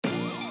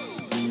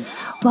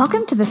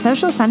Welcome to the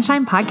Social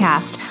Sunshine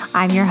Podcast.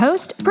 I'm your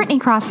host, Brittany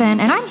Crossan,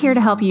 and I'm here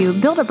to help you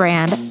build a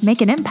brand, make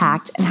an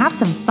impact, and have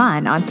some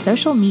fun on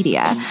social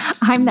media.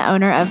 I'm the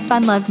owner of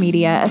Fun Love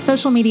Media, a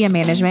social media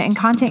management and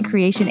content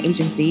creation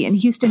agency in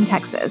Houston,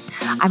 Texas.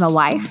 I'm a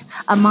wife,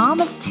 a mom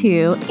of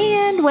two,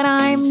 and when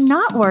I'm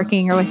not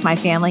working or with my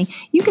family,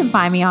 you can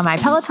find me on my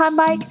Peloton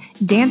bike,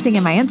 dancing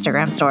in my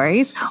Instagram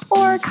stories,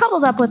 or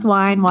cuddled up with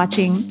wine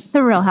watching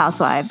The Real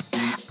Housewives.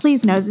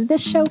 Please know that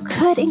this show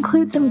could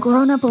include some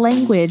grown-up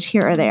language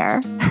here or there.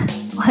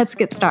 Let's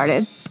get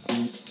started.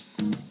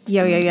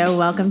 Yo,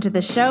 welcome to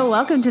the show.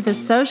 Welcome to the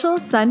Social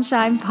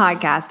Sunshine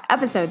Podcast,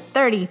 episode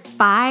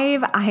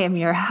 35. I am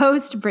your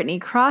host, Brittany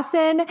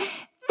Crossan.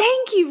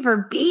 Thank you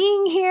for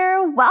being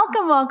here.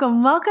 Welcome.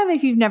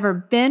 If you've never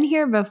been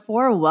here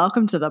before,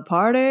 welcome to the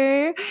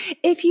party.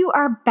 If you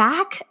are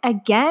back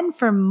again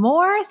for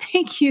more,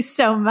 thank you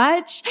so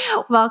much.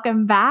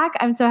 Welcome back.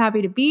 I'm so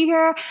happy to be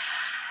here.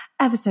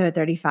 Episode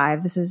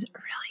 35. This is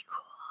really cool.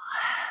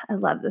 I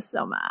love this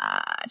so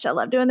much. I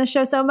love doing this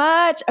show so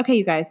much. Okay,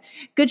 you guys,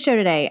 good show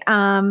today.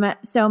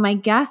 So my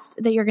guest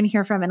that you're going to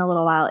hear from in a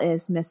little while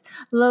is Miss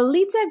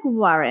Lolita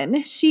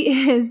Guarin.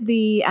 She is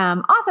the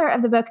author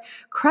of the book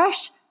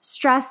Crush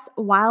Stress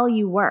While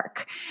You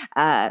Work.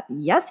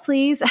 Yes,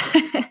 please.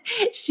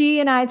 She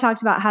and I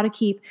talked about how to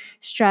keep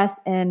stress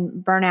and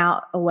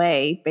burnout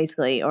away,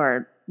 basically,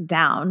 or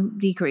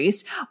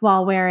decreased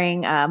while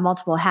wearing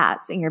multiple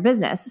hats in your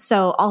business.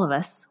 So all of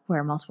us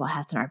wear multiple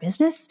hats in our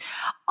business.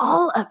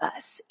 All of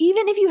us,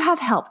 even if you have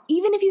help,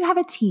 even if you have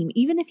a team,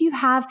 even if you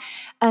have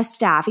a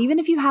staff, even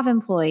if you have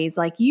employees,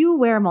 like you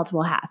wear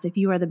multiple hats if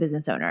you are the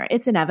business owner.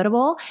 It's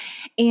inevitable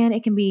and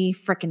it can be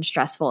freaking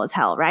stressful as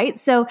hell, right?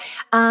 So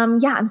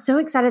I'm so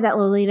excited that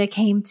Lolita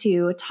came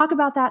to talk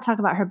about that, talk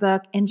about her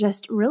book, and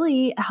just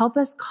really help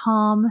us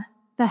calm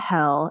the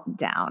hell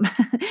down.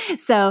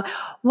 So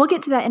we'll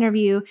get to that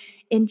interview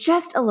in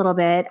just a little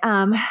bit.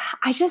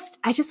 I just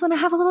want to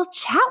have a little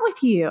chat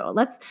with you.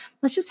 Let's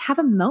just have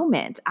a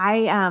moment.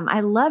 I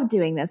love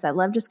doing this. I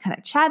love just kind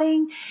of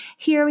chatting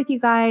here with you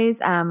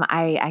guys.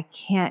 I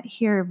can't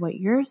hear what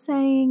you're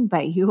saying,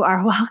 but you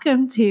are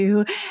welcome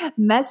to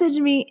message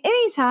me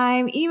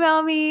anytime,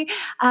 email me,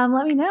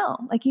 let me know.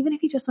 Like, even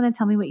if you just want to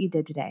tell me what you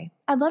did today,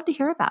 I'd love to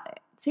hear about it.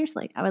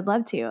 Seriously, I would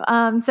love to.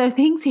 So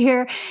things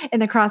here in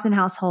the Crossan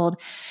household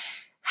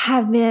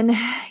have been,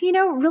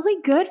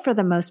 really good for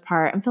the most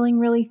part. I'm feeling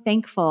really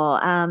thankful.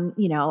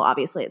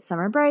 Obviously it's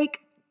summer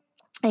break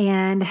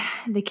and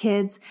the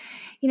kids,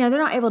 they're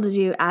not able to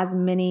do as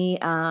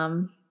many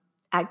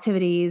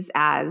activities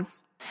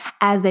as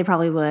they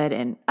probably would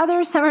in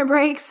other summer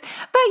breaks.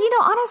 But,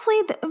 honestly,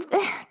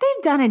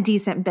 they've done a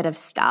decent bit of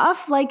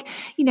stuff. Like,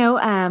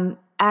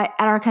 at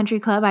our country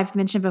club, I've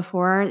mentioned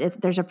before,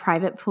 there's a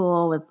private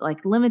pool with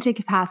like limited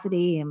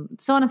capacity and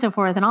so on and so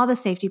forth, and all the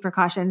safety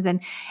precautions.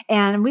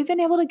 And we've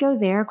been able to go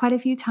there quite a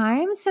few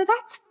times. So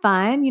that's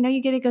fun.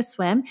 You get to go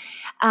swim.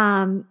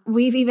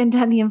 We've even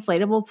done the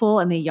inflatable pool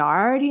in the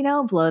yard,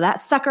 blow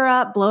that sucker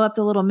up, blow up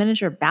the little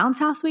miniature bounce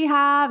house we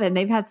have. And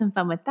they've had some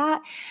fun with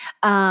that.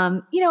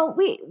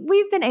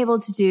 We've been able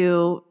to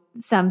do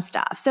some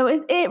stuff. So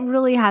it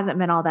really hasn't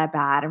been all that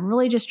bad. I'm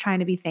really just trying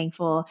to be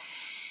thankful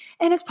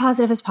and as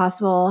positive as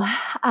possible.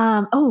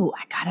 I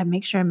gotta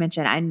make sure I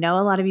mention, I know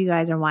a lot of you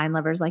guys are wine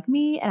lovers like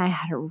me, and I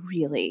had a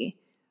really,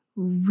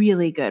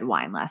 really good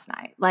wine last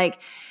night.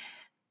 Like,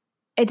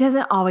 it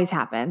doesn't always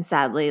happen,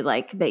 sadly,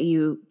 like that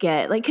you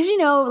get, like, cause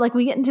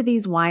we get into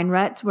these wine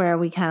ruts where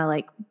we kind of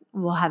like,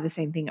 we'll have the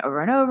same thing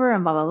over and over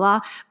and blah, blah,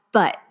 blah.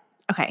 But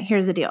okay,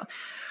 here's the deal.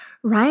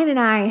 Ryan and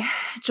I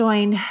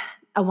joined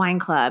a wine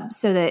club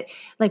so that,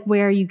 like,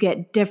 where you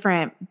get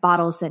different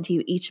bottles sent to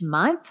you each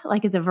month,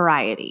 like it's a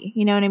variety,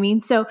 you know what I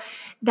mean? So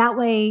that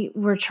way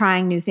we're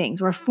trying new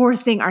things. We're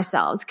forcing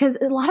ourselves, because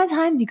a lot of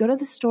times you go to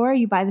the store,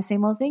 you buy the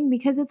same old thing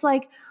because it's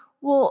like,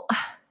 well,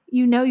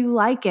 you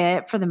like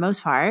it for the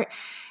most part.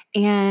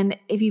 And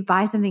if you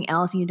buy something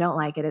else and you don't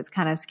like it, it's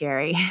kind of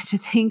scary to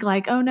think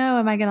like, oh no,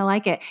 am I going to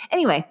like it?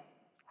 Anyway,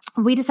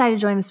 we decided to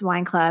join this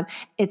wine club.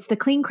 It's the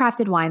clean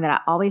crafted wine that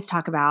I always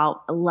talk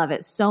about. I love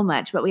it so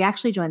much. But we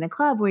actually joined the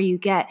club where you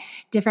get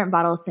different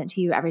bottles sent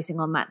to you every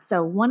single month.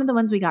 So one of the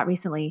ones we got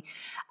recently,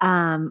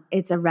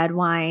 it's a red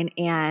wine,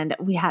 and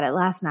we had it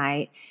last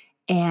night,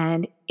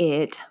 and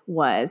it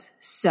was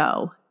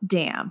so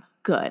damn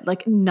good.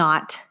 Like,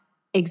 not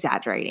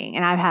exaggerating.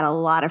 And I've had a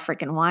lot of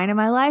freaking wine in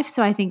my life,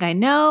 so I think I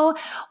know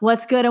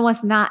what's good and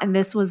what's not. And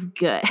this was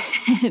good.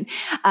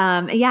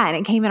 And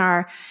it came in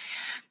our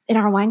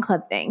wine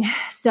club thing.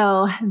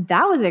 So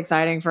that was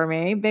exciting for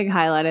me. Big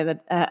highlight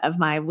of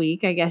my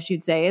week, I guess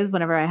you'd say, is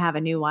whenever I have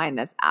a new wine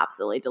that's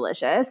absolutely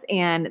delicious.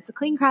 And it's a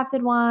clean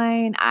crafted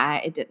wine.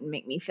 It didn't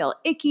make me feel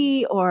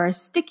icky or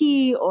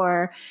sticky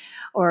or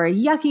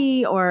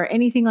yucky or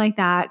anything like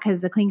that,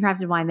 because the clean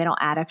crafted wine, they don't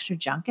add extra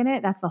junk in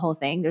it. That's the whole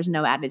thing. There's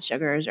no added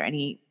sugars or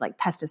any like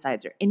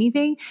pesticides or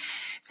anything.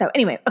 So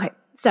anyway, okay.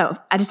 So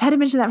I just had to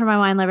mention that for my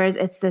wine lovers.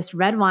 It's this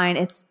red wine.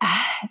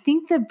 I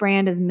think the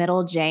brand is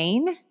Middle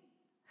Jane.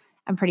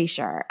 I'm pretty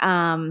sure.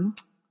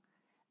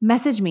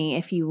 message me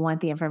if you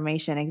want the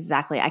information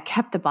exactly. I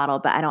kept the bottle,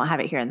 but I don't have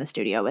it here in the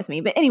studio with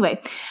me. But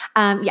anyway,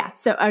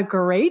 so a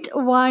great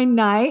wine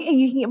night. And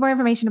you can get more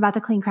information about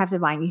the Clean Crafted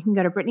Wine. You can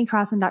go to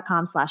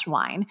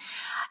brittanycrossan.com/wine.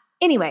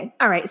 Anyway,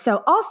 all right.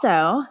 So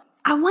also,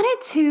 I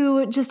wanted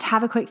to just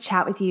have a quick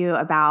chat with you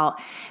about,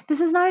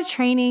 this is not a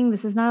training.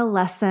 This is not a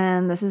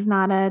lesson. This is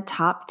not a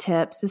top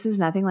tips. This is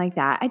nothing like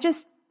that. I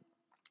just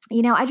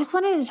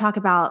wanted to talk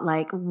about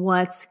like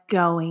what's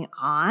going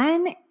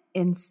on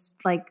in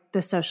like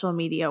the social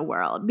media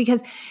world,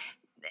 because,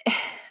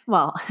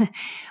 well,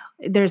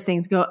 there's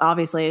things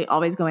obviously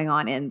always going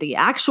on in the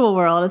actual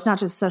world. It's not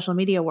just social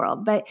media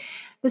world, but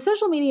the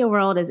social media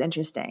world is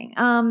interesting.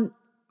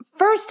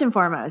 First and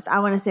foremost, I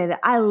want to say that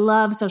I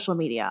love social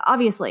media.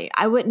 Obviously,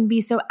 I wouldn't be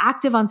so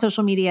active on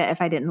social media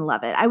if I didn't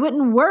love it. I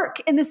wouldn't work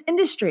in this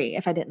industry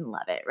if I didn't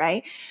love it,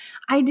 right?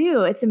 I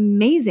do. It's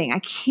amazing. I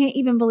can't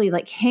even believe,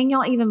 like, can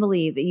y'all even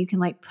believe that you can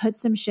like put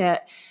some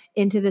shit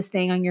into this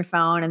thing on your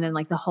phone and then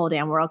like the whole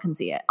damn world can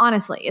see it?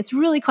 Honestly, it's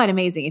really quite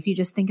amazing if you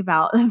just think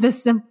about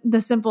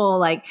the simple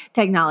like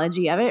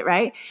technology of it,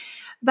 right?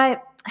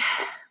 But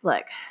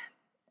look,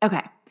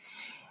 okay.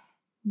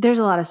 There's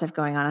a lot of stuff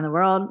going on in the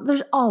world.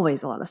 There's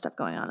always a lot of stuff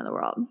going on in the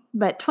world.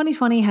 But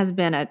 2020 has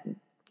been a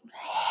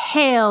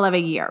hell of a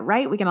year,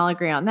 right? We can all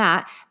agree on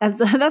that.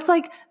 That's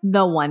like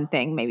the one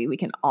thing maybe we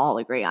can all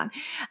agree on.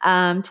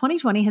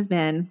 2020 has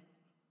been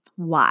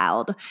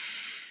wild.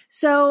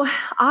 So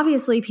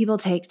obviously people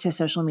take to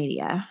social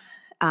media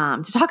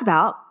to talk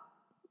about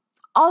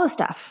all the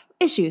stuff,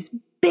 issues,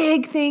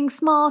 big things,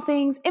 small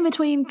things, in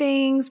between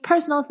things,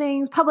 personal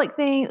things, public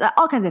things,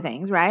 all kinds of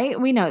things, right?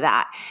 We know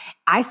that.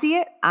 I see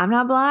it. I'm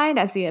not blind.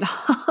 I see it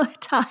all the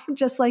time,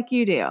 just like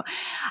you do.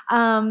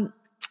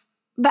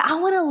 But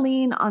I want to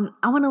lean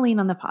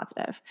on the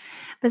positive.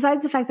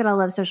 Besides the fact that I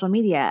love social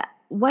media,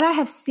 what I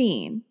have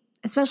seen,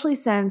 especially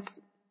since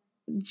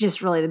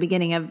just really the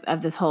beginning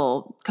of this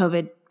whole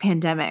COVID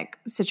pandemic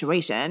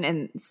situation,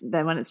 and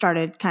then when it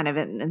started kind of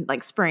in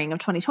like spring of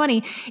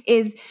 2020,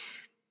 is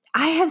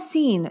I have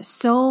seen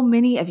so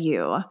many of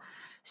you,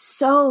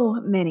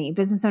 so many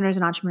business owners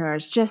and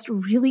entrepreneurs just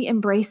really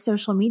embrace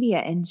social media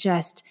and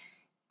just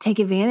take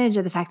advantage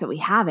of the fact that we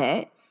have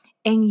it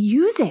and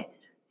use it.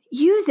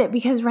 Use it,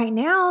 because right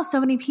now so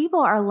many people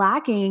are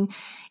lacking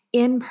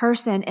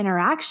in-person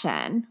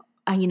interaction.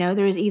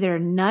 There's either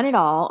none at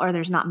all or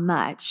there's not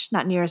much,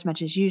 not near as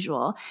much as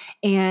usual.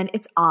 And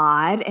it's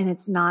odd and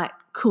it's not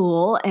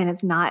cool and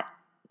it's not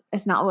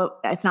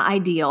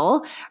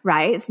ideal,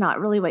 right? It's not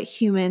really what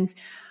humans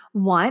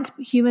want.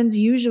 Humans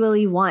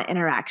usually want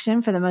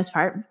interaction for the most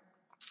part.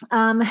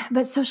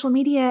 But social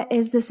media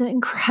is this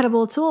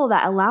incredible tool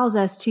that allows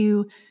us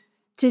to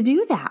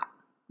do that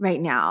right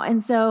now.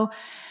 And so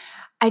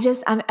I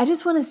just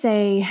want to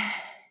say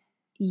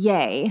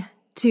yay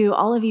to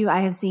all of you I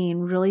have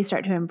seen really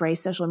start to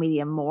embrace social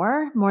media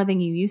more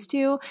than you used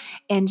to,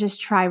 and just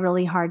try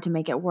really hard to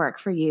make it work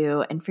for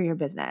you and for your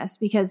business.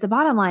 Because the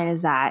bottom line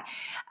is that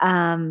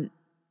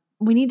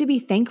we need to be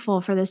thankful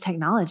for this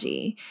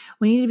technology.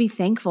 We need to be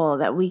thankful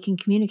that we can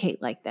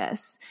communicate like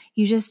this.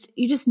 You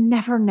just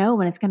never know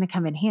when it's going to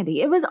come in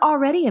handy. It was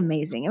already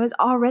amazing. It was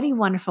already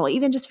wonderful,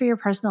 even just for your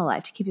personal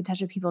life, to keep in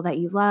touch with people that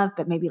you love,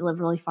 but maybe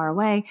live really far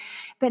away.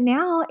 But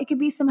now it could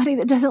be somebody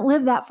that doesn't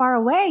live that far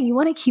away. You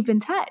want to keep in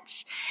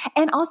touch.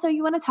 And also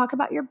you want to talk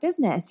about your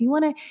business. You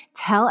want to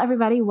tell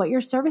everybody what your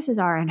services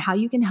are and how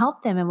you can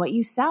help them and what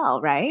you sell,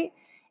 right?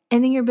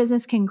 And then your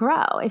business can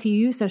grow if you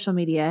use social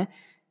media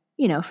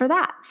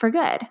for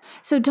good.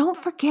 So don't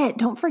forget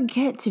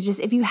to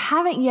just, if you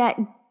haven't yet,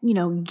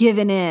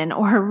 given in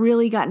or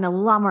really gotten a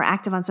lot more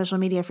active on social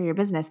media for your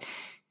business,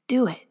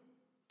 do it.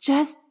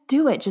 Just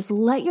do it. Just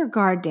let your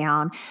guard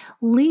down,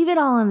 leave it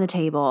all on the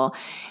table,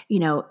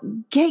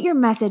 get your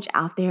message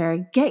out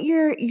there, get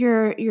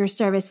your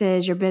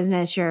services, your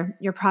business,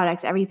 your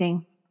products,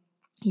 everything,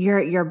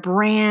 your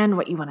brand,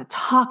 what you want to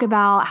talk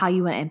about, how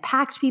you want to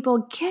impact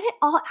people, get it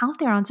all out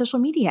there on social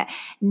media.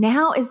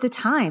 Now is the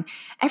time.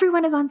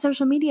 Everyone is on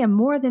social media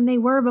more than they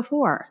were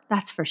before.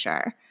 That's for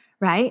sure.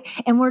 Right?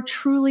 And we're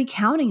truly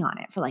counting on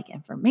it for like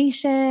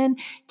information,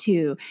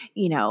 to,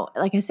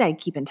 like I said,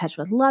 keep in touch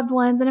with loved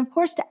ones, and of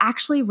course to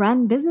actually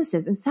run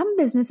businesses. And some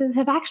businesses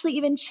have actually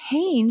even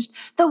changed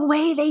the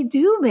way they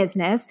do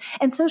business,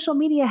 and social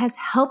media has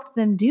helped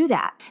them do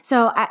that.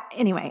 So I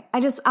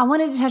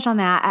wanted to touch on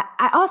that.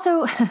 I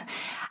also,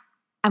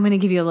 I'm going to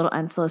give you a little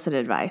unsolicited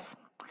advice.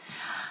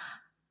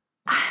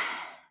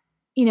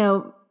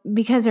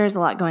 Because there's a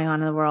lot going on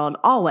in the world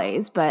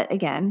always, but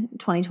again,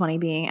 2020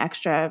 being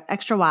extra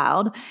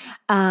wild,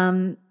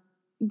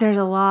 there's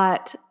a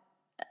lot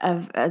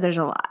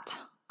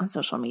on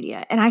social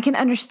media, and I can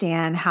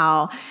understand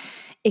how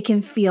it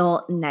can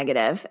feel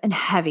negative and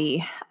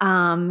heavy.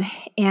 And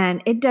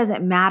it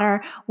doesn't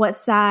matter what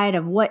side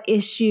of what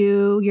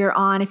issue you're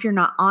on. If you're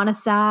not on a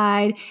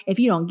side, if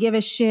you don't give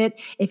a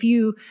shit,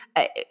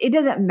 it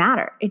doesn't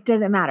matter. It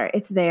doesn't matter.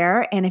 It's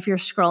there. And if you're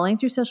scrolling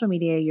through social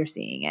media, you're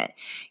seeing it.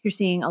 You're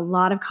seeing a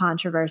lot of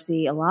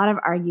controversy, a lot of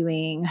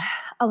arguing,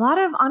 a lot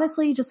of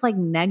honestly just like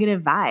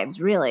negative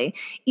vibes, really.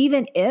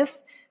 Even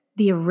if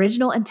the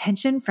original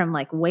intention from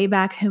like way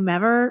back,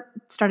 whomever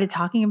started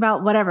talking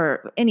about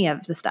whatever, any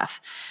of the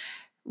stuff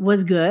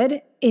was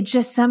good. It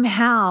just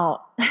somehow,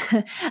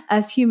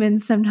 us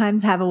humans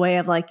sometimes have a way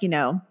of like,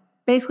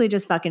 basically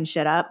just fucking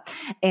shit up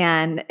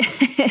and,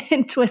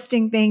 and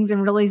twisting things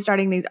and really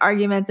starting these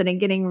arguments and it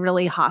getting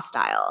really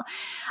hostile.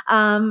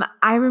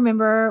 I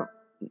remember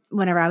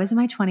whenever I was in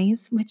my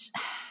 20s, which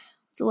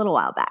was a little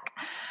while back,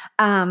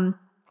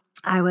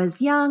 I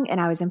was young and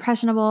I was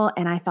impressionable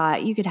and I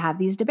thought you could have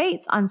these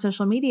debates on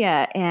social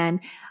media, and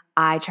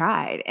I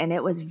tried and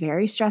it was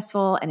very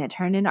stressful and it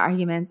turned into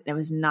arguments and it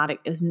was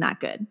not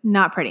good,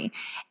 not pretty.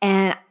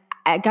 And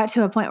I got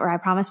to a point where I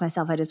promised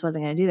myself I just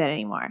wasn't going to do that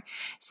anymore.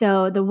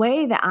 So the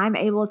way that I'm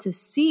able to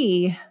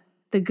see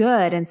the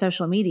good in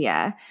social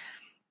media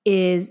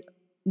is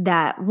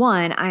that,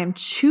 one, I'm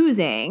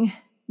choosing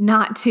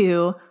not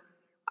to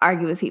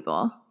argue with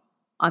people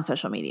on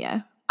social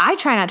media. I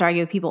try not to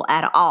argue with people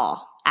at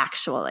all,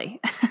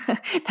 actually.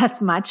 That's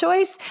my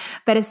choice.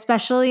 But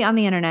especially on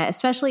the internet,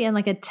 especially in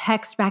like a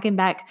text back and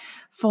back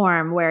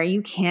form where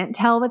you can't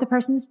tell what the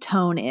person's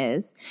tone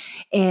is.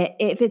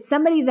 If it's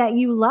somebody that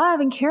you love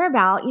and care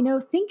about,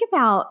 think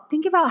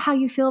about how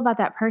you feel about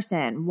that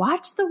person.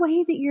 Watch the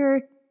way that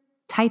you're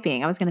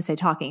typing. I was going to say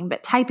talking,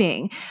 but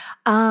typing.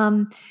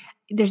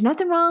 There's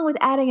nothing wrong with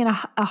adding in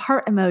a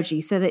heart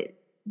emoji so that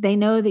they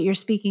know that you're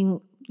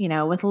speaking,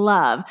 with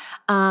love.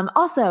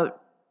 Also,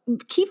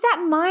 keep that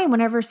in mind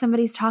whenever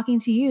somebody's talking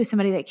to you,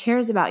 somebody that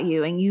cares about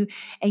you, and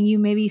you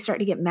maybe start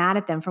to get mad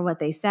at them for what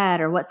they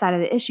said or what side of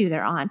the issue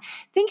they're on.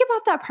 Think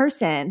about that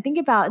person. Think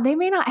about, they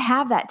may not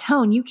have that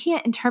tone. You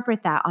can't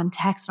interpret that on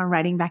text, on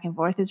writing back and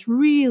forth. It's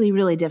really,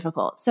 really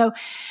difficult. So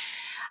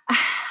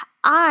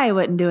I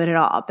wouldn't do it at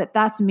all, but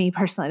that's me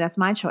personally. That's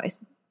my choice.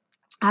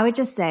 I would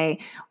just say,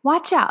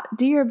 watch out,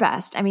 do your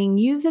best. I mean,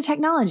 use the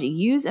technology,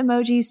 use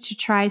emojis to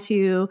try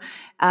to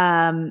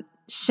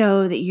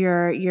show that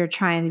you're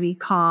trying to be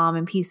calm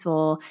and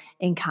peaceful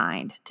and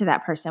kind to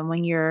that person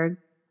when you're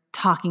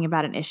talking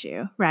about an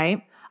issue,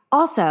 right?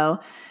 Also,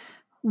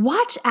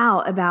 watch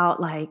out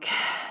about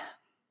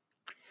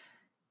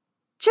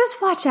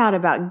just watch out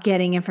about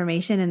getting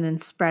information and then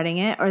spreading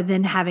it, or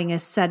then having a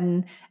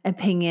sudden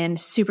opinion,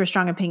 super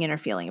strong opinion or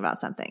feeling about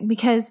something.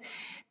 Because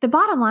the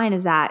bottom line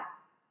is that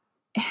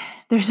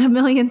there's a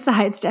million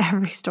sides to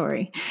every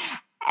story,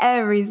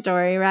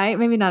 right?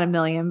 Maybe not a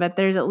million, but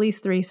there's at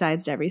least 3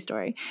 sides to every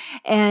story.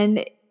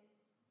 And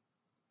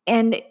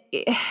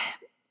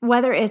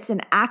whether it's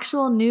an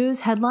actual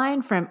news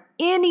headline from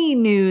any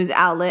news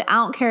outlet, I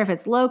don't care if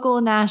it's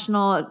local,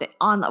 national,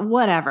 on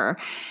whatever,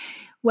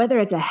 whether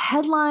it's a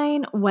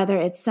headline, whether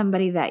it's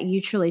somebody that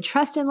you truly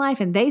trust in life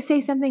and they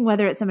say something,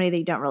 whether it's somebody that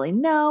you don't really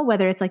know,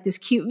 whether it's like this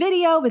cute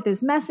video with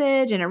this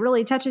message and it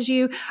really touches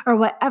you or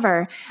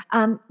whatever,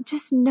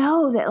 just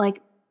know that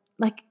like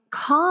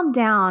calm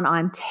down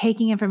on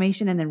taking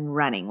information and then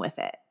running with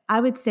it. I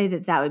would say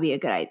that would be a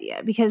good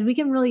idea, because we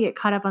can really get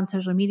caught up on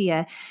social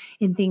media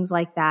in things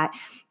like that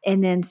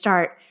and then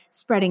start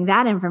spreading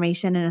that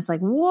information. And it's like,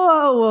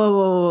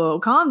 whoa,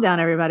 calm down,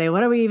 everybody.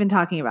 What are we even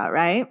talking about,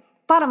 right?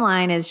 Bottom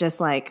line is just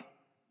like,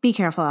 be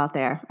careful out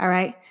there, all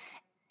right?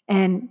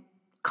 And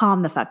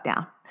calm the fuck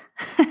down.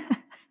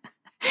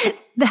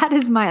 That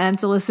is my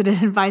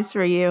unsolicited advice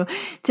for you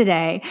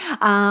today.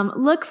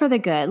 Look for the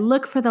good,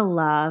 look for the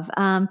love,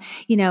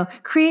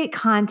 create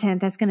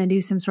content that's going to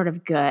do some sort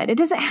of good. It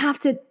doesn't have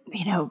to,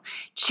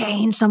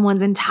 change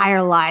someone's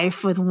entire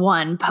life with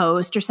one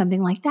post or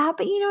something like that,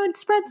 but,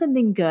 spread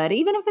something good,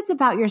 even if it's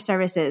about your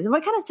services.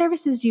 What kind of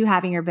services do you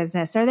have in your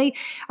business? Are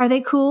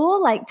they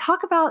cool? Like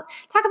talk about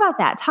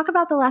that. Talk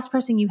about the last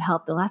person you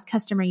helped, the last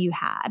customer you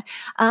had.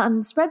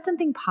 Spread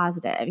something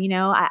positive.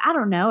 I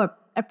don't know,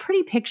 a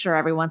pretty picture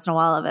every once in a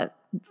while of a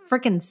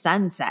freaking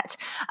sunset.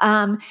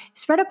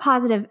 Spread a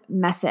positive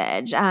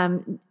message.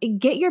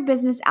 Get your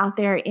business out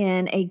there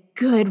in a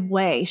good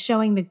way,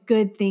 showing the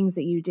good things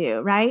that you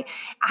do, right?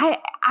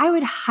 I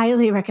would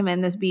highly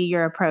recommend this be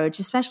your approach,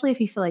 especially if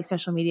you feel like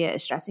social media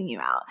is stressing you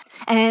out.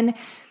 And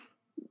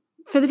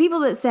for the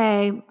people that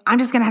say, I'm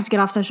just going to have to get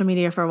off social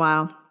media for a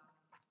while,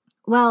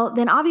 well,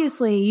 then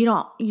obviously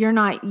you're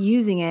not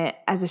using it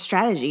as a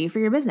strategy for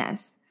your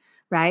business.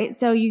 Right?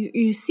 So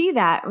you see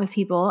that with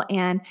people,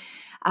 and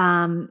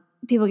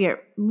people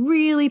get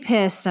really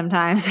pissed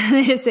sometimes.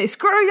 They just say,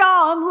 screw y'all,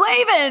 I'm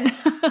leaving.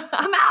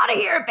 I'm out of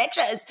here,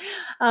 bitches.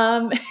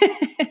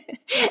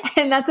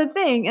 And that's a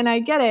thing. And I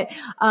get it.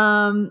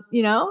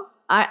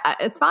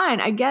 It's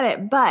fine. I get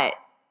it. But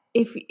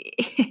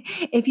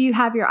if you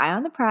have your eye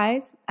on the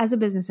prize as a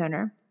business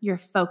owner, you're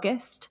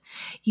focused,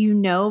 you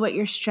know what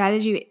your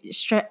strategy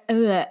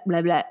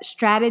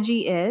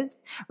is,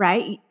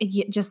 right?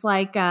 Just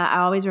like I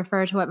always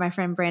refer to what my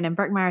friend Brandon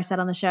Berkmeyer said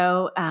on the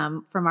show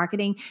for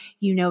marketing,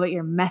 you know what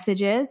your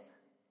message is,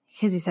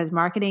 because he says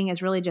marketing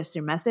is really just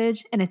your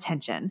message and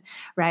attention,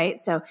 right?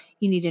 So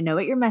you need to know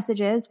what your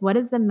message is. What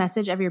is the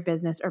message of your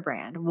business or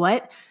brand?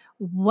 What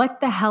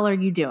the hell are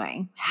you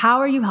doing? How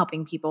are you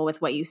helping people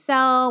with what you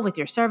sell, with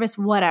your service,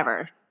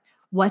 whatever?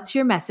 What's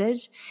your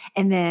message?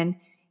 And then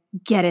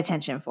get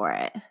attention for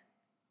it.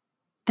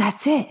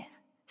 That's it.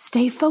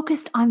 Stay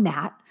focused on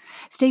that.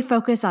 Stay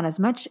focused on as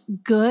much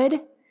good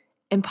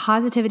and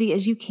positivity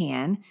as you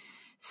can.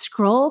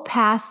 Scroll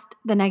past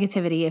the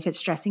negativity if it's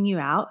stressing you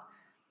out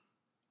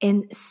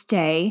and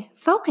stay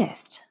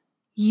focused.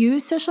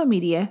 Use social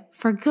media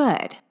for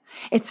good.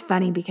 It's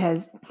funny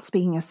because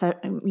speaking of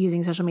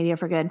using social media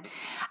for good,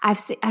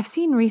 I've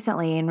seen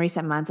recently in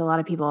recent months, a lot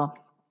of people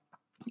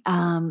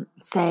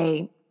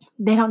say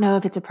they don't know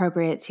if it's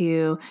appropriate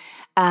to,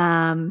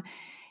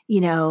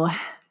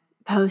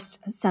 post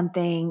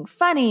something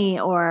funny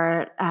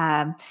or,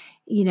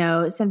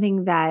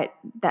 something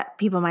that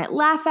people might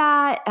laugh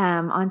at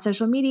on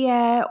social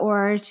media,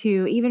 or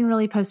to even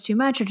really post too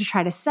much or to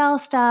try to sell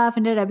stuff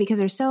and because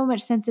there's so much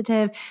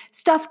sensitive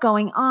stuff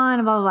going on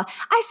and blah, blah, blah.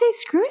 I say,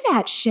 screw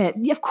that shit.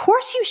 Of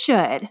course you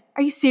should.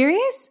 Are you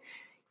serious?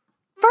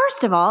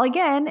 First of all,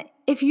 again,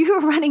 if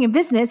you're running a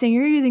business and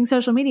you're using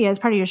social media as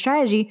part of your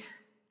strategy,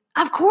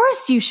 of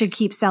course you should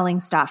keep selling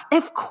stuff.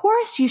 Of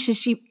course you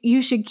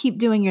should keep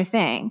doing your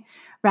thing,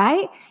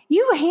 right?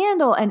 You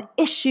handle an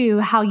issue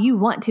how you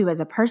want to as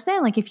a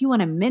person. Like if you want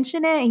to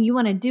mention it and you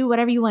want to do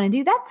whatever you want to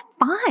do, that's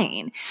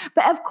fine.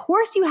 But of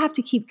course you have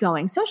to keep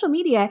going. Social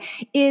media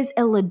is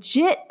a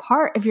legit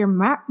part of your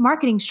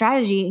marketing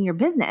strategy in your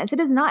business. It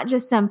is not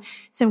just some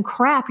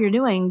crap you're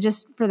doing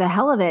just for the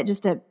hell of it,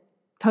 just to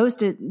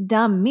post a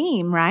dumb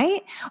meme,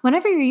 right?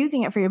 Whenever you're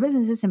using it for your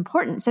business, it's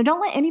important. So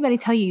don't let anybody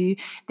tell you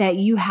that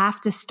you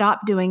have to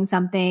stop doing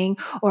something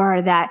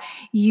or that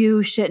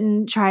you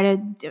shouldn't try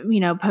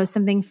to, post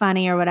something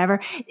funny or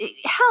whatever.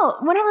 Hell,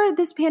 whenever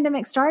this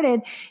pandemic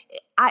started,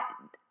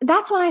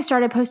 that's when I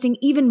started posting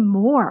even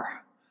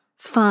more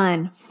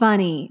fun,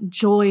 funny,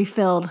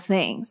 joy-filled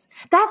things.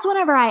 That's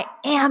whenever I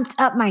amped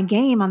up my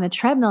game on the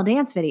treadmill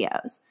dance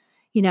videos.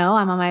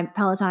 I'm on my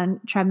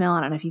Peloton treadmill.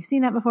 I don't know if you've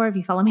seen that before, if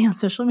you follow me on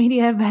social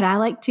media, but I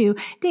like to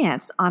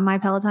dance on my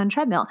Peloton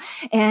treadmill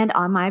and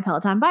on my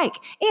Peloton bike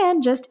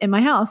and just in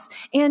my house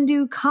and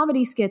do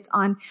comedy skits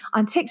on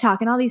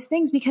TikTok and all these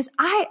things because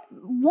I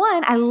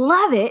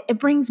love it. It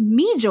brings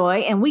me joy,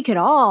 and we could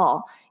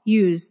all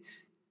use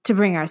to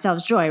bring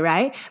ourselves joy,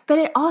 right? But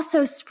it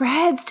also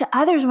spreads to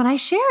others when I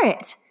share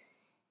it.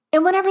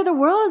 And whenever the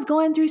world is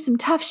going through some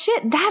tough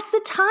shit, that's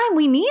the time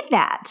we need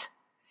that.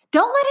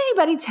 Don't let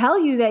anybody tell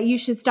you that you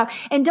should stop,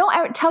 and don't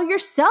ever tell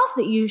yourself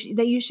that you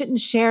shouldn't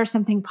share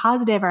something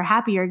positive or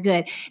happy or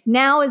good.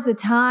 Now is the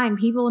time.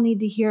 People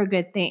need to hear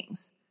good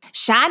things.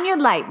 Shine your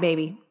light,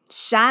 baby.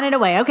 Shine it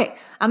away. Okay,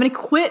 I'm going to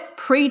quit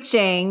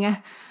preaching.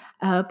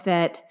 I hope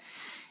that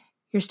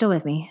you're still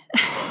with me.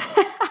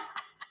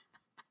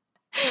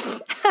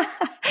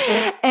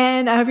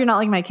 And I hope you're not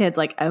like my kids,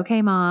 like,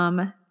 okay,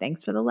 mom,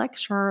 thanks for the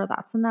lecture.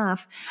 That's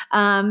enough.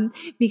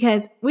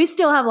 Because we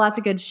still have lots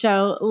of good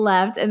show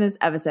left in this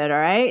episode. All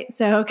right.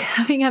 So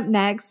coming up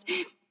next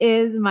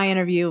is my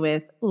interview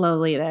with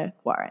Lolita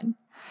Guarin.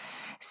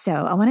 So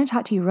I want to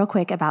talk to you real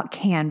quick about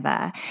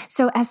Canva.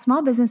 So as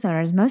small business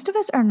owners, most of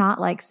us are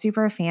not like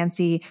super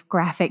fancy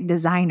graphic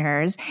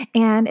designers,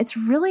 and it's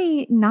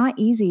really not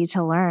easy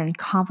to learn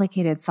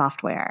complicated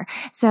software.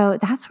 So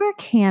that's where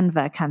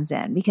Canva comes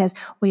in, because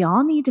we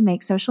all need to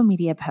make social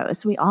media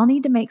posts. We all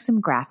need to make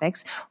some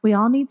graphics. We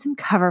all need some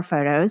cover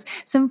photos,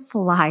 some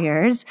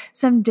flyers,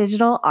 some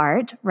digital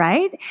art,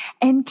 right?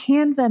 And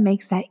Canva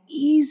makes that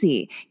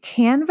easy.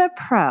 Canva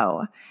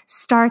Pro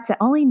starts at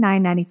only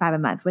 $9.95 a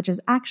month, which is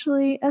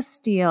actually a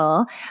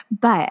steal,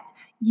 but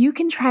you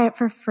can try it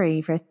for free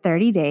for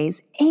 30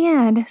 days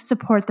and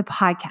support the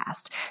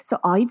podcast. So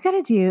all you've got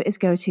to do is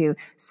go to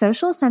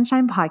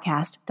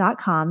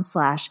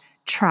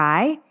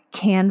socialsunshinepodcast.com/try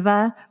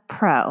Canva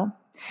Pro.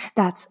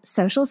 That's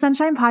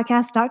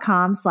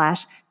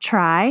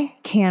socialsunshinepodcast.com/try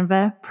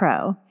Canva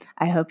Pro.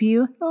 I hope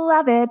you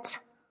love it.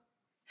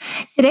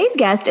 Today's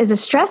guest is a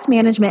stress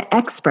management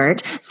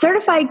expert,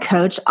 certified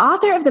coach,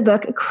 author of the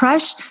book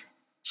Crush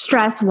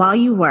Stress While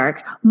You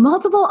Work,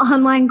 multiple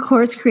online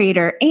course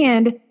creator,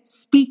 and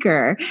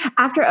speaker.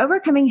 After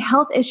overcoming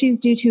health issues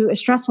due to a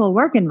stressful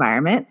work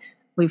environment,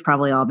 we've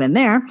probably all been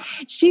there,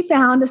 she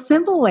found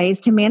simple ways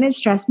to manage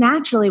stress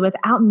naturally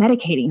without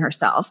medicating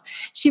herself.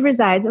 She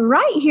resides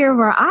right here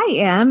where I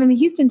am in the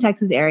Houston,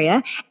 Texas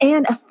area.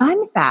 And a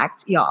fun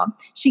fact, y'all,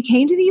 she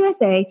came to the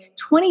USA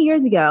 20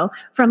 years ago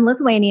from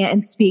Lithuania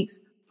and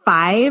speaks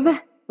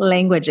 5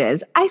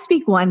 languages. I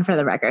speak 1 for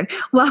the record.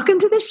 Welcome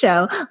to the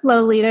show,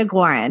 Lolita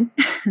Guarin.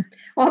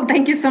 Well,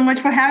 thank you so much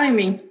for having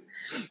me.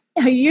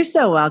 You're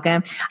so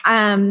welcome.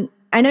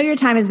 I know your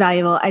time is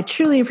valuable. I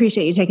truly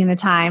appreciate you taking the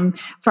time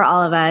for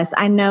all of us.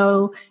 I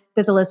know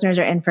that the listeners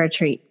are in for a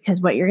treat because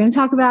what you're going to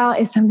talk about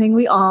is something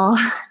we all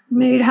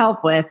need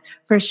help with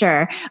for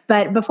sure.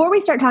 But before we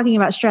start talking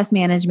about stress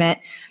management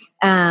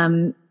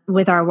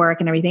with our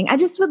work and everything, I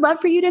just would love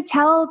for you to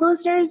tell the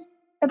listeners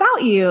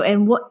about you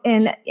and what,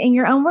 in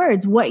your own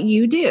words, what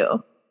you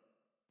do.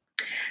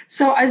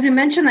 So as you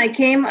mentioned, I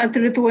came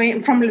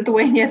from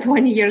Lithuania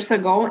 20 years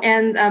ago.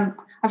 And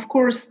of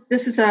course,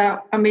 this is an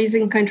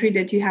amazing country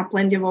that you have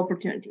plenty of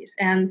opportunities.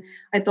 And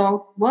I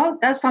thought, well,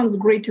 that sounds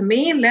great to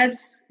me.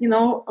 Let's,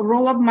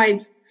 roll up my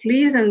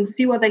sleeves and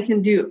see what I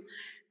can do.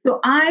 So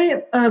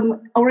I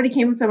already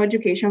came with some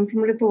education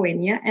from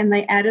Lithuania, and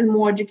I added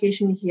more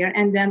education here.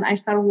 And then I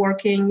started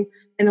working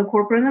in a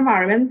corporate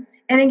environment.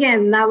 And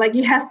again, not like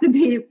it has to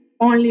be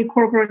only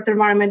corporate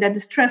environment that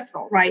is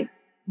stressful, right?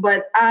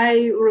 But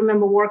I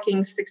remember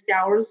working 60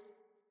 hours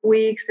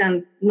weeks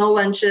and no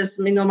lunches.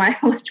 My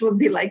lunch would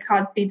be like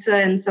hot pizza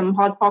and some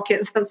hot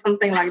pockets or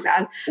something like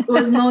that. There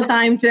was no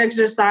time to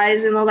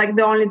exercise. Like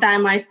the only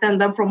time I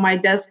stand up from my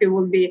desk, it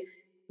would be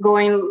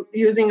going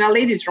using a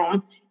ladies'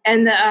 room.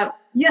 And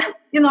yeah,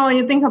 when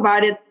you think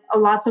about it,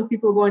 lots of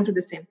people going through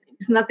the same thing.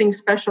 It's nothing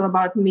special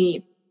about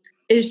me.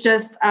 It's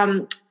just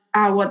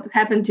what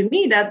happened to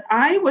me, that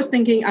I was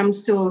thinking I'm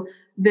still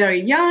very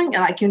young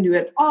and I can do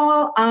it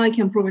all. I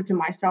can prove it to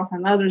myself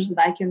and others that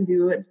I can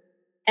do it.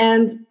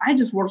 And I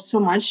just worked so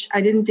much. I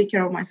didn't take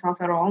care of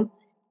myself at all.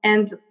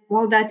 And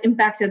well, that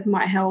impacted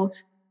my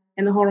health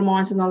and the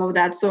hormones and all of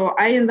that. So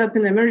I ended up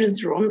in the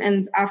emergency room.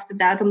 And after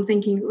that, I'm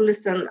thinking,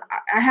 listen,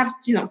 I have,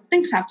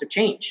 things have to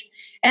change.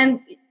 And,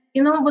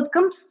 when it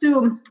comes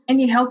to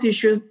any health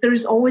issues,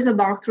 there's always a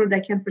doctor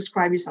that can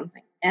prescribe you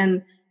something.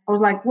 And I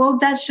was like, well,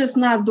 that's just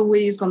not the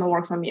way it's going to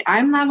work for me.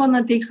 I'm not going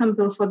to take some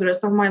pills for the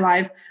rest of my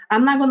life.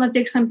 I'm not going to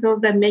take some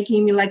pills that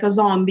making me like a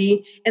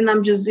zombie. And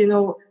I'm just,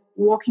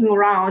 walking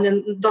around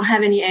and don't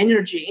have any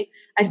energy.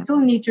 I still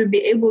need to be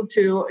able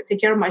to take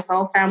care of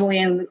myself, family,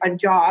 and a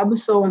job.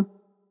 So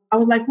I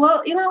was like,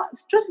 well,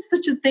 stress is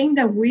such a thing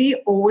that we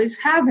always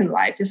have in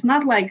life. It's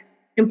not like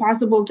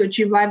impossible to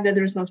achieve life that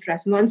there's no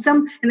stress. And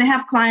I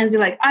have clients,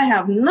 they're like, I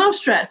have no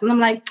stress. And I'm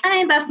like,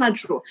 hey, that's not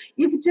true.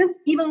 If it's just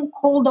even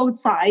cold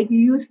outside,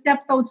 you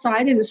stepped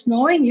outside and it's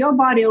snowing, your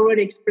body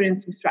already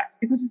experiencing stress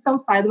because it's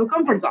outside of a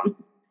comfort zone.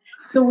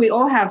 So we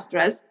all have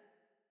stress.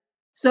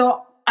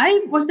 So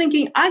I was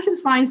thinking I can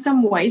find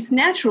some ways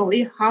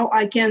naturally how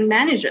I can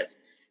manage it.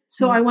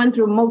 So I went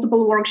through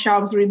multiple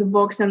workshops, read the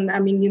books, and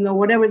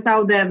whatever's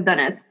out there, I've done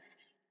it.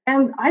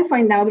 And I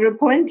find out there are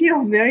plenty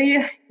of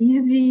very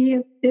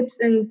easy tips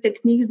and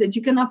techniques that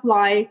you can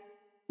apply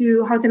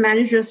to how to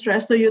manage your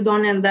stress so you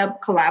don't end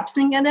up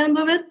collapsing at the end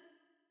of it.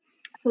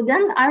 So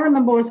then I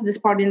remember also this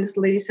party and this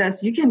lady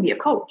says, you can be a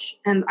coach.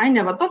 And I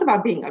never thought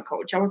about being a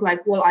coach. I was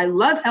like, well, I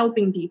love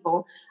helping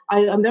people.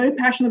 I'm very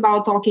passionate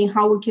about talking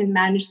how we can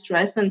manage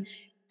stress. And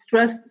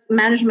stress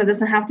management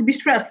doesn't have to be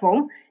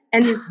stressful.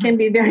 And it can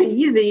be very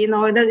easy, and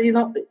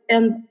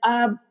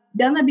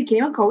then I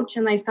became a coach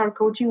and I started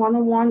coaching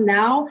one-on-one.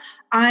 Now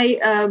I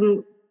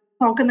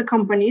talk in the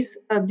companies,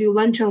 do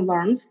lunch and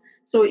learns.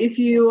 So if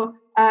you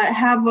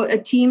have a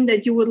team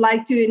that you would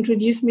like to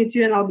introduce me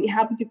to, and I'll be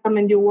happy to come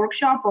and do a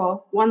workshop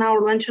or 1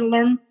 hour lunch and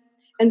learn.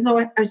 And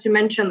so, as you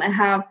mentioned, I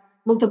have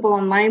multiple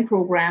online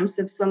programs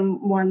if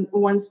someone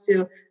wants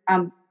to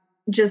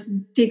just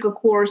take a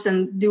course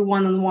and do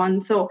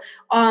one-on-one. So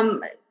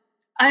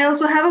I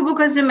also have a book,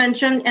 as you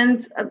mentioned, and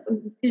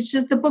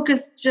the book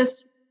is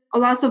just a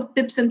lot of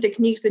tips and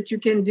techniques that you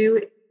can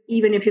do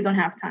even if you don't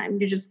have time.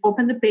 You just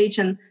open the page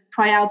and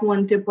try out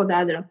one tip or the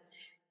other.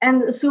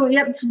 And so,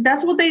 so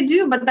that's what they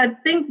do. But I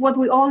think what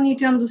we all need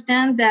to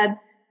understand that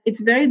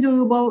it's very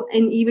doable,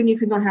 and even if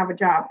you don't have a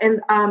job.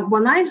 And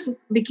when I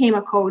became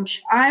a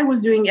coach, I was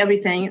doing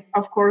everything,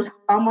 of course,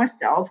 by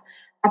myself.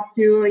 Have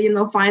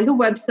to, find the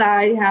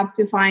website, have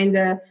to find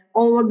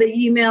all of the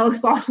email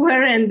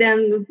software, and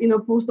then,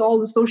 post all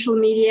the social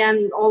media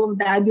and all of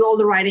that, do all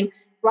the writing.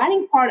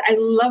 Writing part, I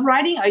love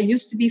writing. I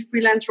used to be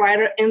freelance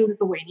writer in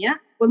Lithuania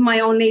with my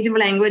own native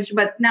language,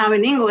 but now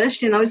in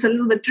English, it's a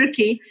little bit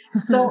tricky.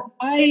 So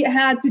I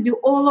had to do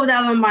all of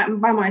that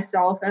by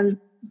myself. And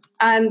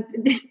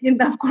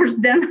of course,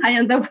 then I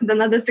end up with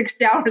another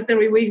 60 hours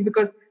every week,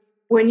 because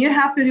when you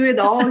have to do it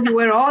all, you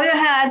wear all your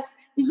hats,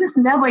 it's just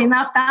never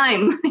enough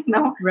time,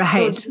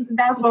 Right. So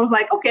that's why I was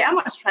like, okay, I'm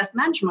a stress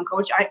management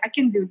coach. I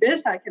can do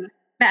this. I can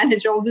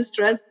manage all this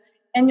stress.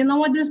 And you know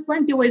what? There's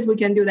plenty of ways we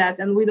can do that.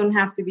 And we don't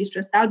have to be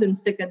stressed out and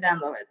sick at the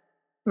end of it.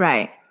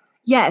 Right.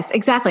 Yes,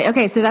 exactly.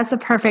 Okay. So that's the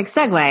perfect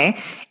segue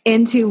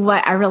into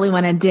what I really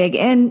want to dig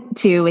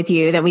into with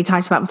you that we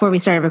talked about before we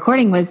started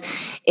recording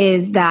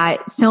is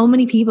that so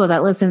many people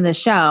that listen to the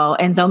show,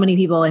 and so many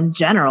people in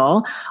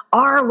general,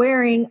 are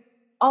wearing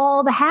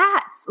all the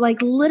hats,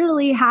 like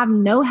literally have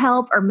no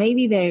help, or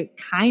maybe they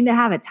kind of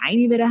have a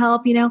tiny bit of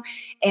help,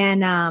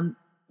 and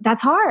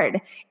that's hard.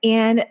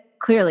 And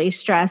clearly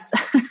stress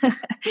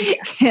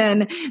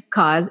can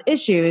cause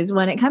issues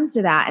when it comes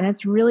to that. And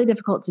it's really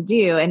difficult to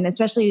do. And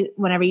especially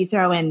whenever you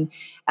throw in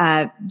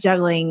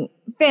juggling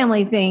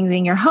family things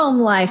in your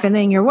home life and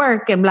then your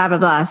work and blah, blah,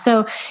 blah.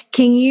 So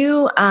can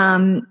you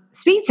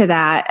speak to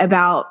that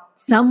about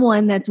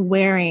someone that's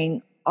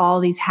wearing all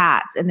these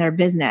hats in their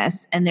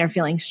business and they're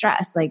feeling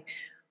stressed? Like,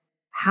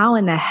 how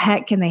in the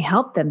heck can they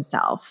help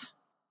themselves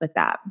with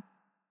that?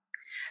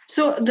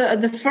 So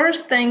the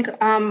first thing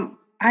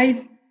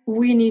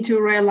we need to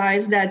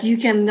realize that you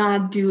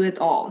cannot do it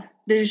all.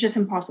 This is just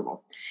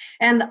impossible.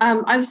 And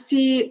I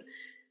see,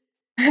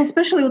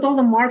 especially with all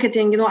the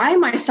marketing, I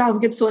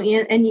myself get so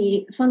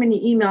many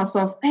emails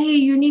of, hey,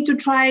 you need to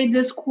try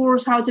this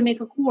course, how to make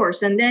a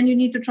course. And then you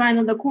need to try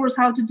another course,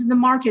 how to do the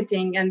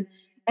marketing.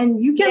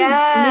 And you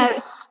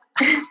can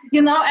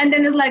And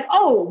then it's like,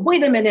 oh,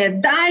 wait a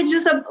minute, I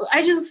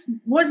just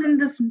was in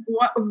this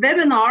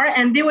webinar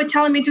and they were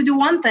telling me to do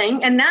one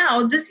thing, and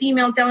now this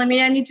email telling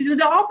me I need to do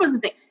the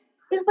opposite thing.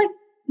 It's like,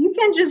 you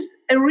can just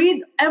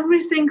read every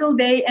single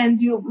day and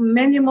do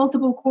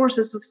multiple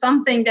courses of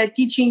something that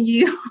teaching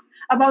you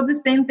about the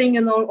same thing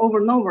over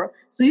and over.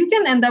 So you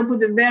can end up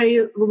with a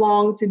very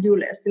long to-do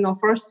list.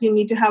 First you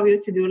need to have your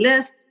to-do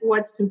list,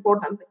 what's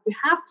important, but you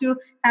have to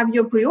have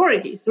your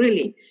priorities,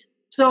 really.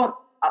 So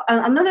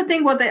another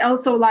thing, what I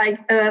also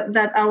like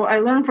that I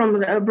learned from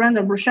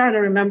Brandon Burchard, I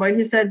remember,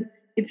 he said,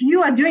 if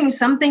you are doing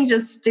something,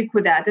 just stick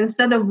with that.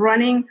 Instead of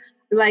running,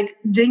 like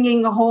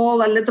digging a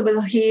hole a little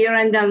bit here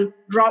and then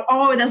drop,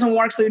 it doesn't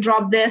work, so you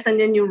drop this, and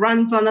then you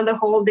run to another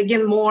hole, dig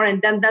in more,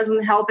 and that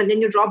doesn't help, and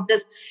then you drop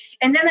this.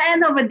 And then at the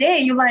end of the day,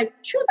 you're like,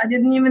 shoot, I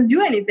didn't even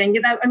do anything.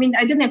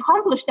 I didn't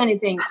accomplish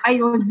anything.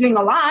 I was doing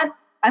a lot.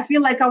 I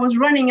feel like I was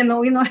running in a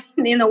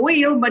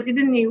wheel, but it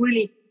didn't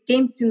really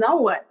came to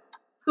nowhere.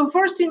 So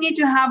first you need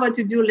to have a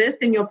to-do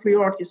list and your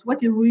priorities.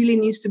 What it really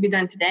needs to be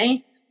done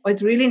today, what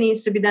really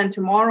needs to be done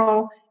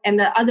tomorrow, and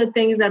the other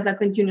things that are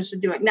continuously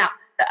doing. Now,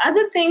 the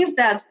other things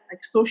that,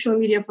 like social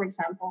media, for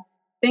example,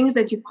 things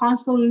that you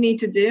constantly need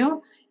to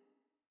do,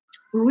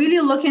 really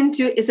look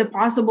into, is it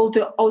possible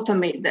to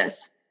automate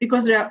this?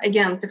 Because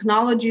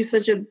technology is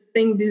such a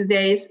thing these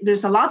days.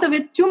 There's a lot of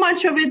it, too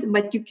much of it,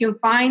 but you can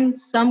find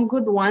some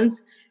good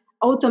ones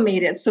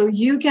automated. So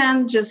you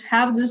can just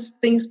have these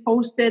things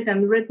posted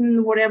and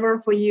written, whatever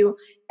for you,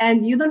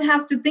 and you don't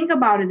have to think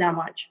about it that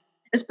much.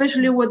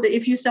 Especially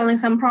if you're selling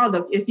some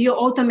product. If you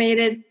automate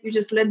it, you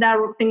just let that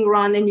thing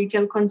run and you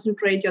can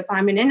concentrate your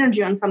time and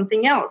energy on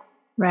something else.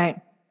 Right.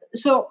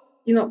 So,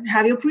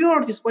 have your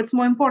priorities. What's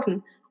more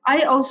important?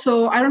 I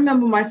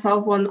remember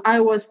myself when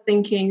I was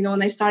thinking,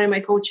 when I started my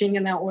coaching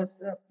and I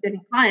was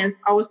getting clients,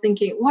 I was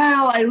thinking,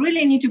 wow, I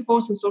really need to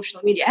post on social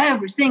media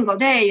every single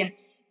day. And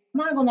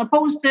I'm not going to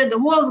post it. The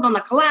world's going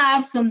to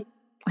collapse.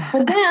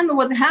 But then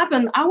what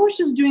happened, I was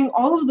just doing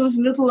all of those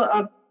little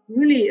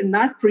really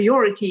not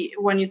priority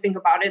when you think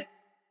about it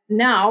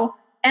now.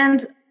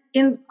 And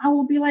I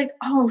will be like,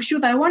 oh,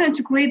 shoot, I wanted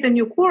to create a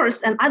new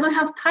course and I don't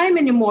have time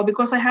anymore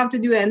because I have to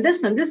do it and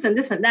this and this and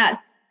this and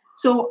that.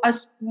 So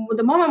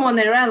the moment when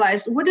I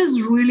realized what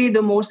is really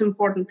the most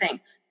important thing,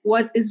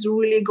 what is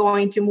really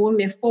going to move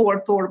me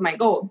forward toward my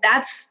goal,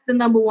 that's the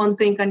number one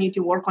thing I need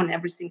to work on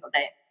every single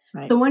day.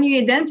 Right. So when you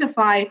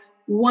identify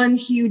one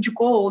huge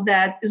goal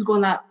that is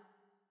going to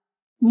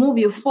move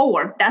you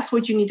forward, that's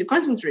what you need to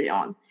concentrate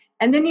on.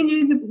 And then you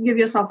need to give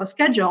yourself a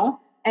schedule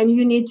and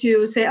you need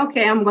to say,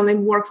 okay, I'm going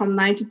to work from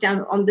 9 to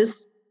 10 on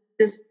this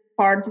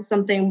part of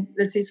something,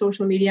 let's say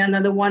social media,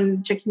 another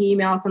one checking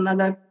emails,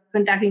 another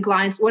contacting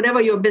clients,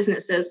 whatever your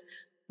business is.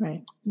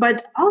 Right.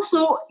 But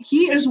also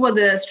here's where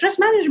the stress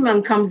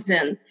management comes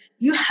in.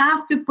 You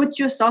have to put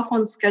yourself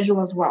on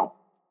schedule as well.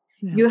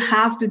 Yeah. You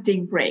have to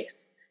take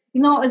breaks.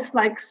 It's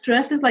like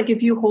stress is like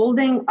if you're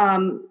holding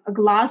a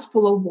glass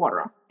full of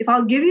water. If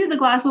I'll give you the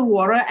glass of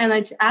water and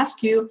I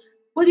ask you,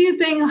 what do you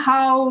think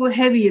how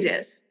heavy it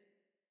is?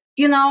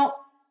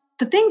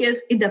 The thing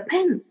is, it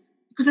depends.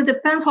 Because it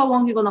depends how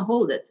long you're going to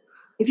hold it.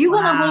 If you're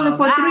going to hold it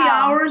for 3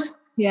 hours,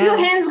 your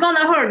hand's going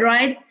to hurt,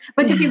 right?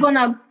 But if you're going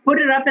to put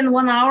it up in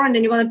 1 hour and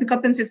then you're going to pick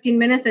up in 15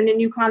 minutes and then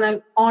you kind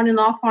of on and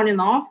off,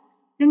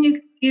 then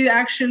you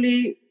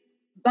actually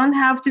don't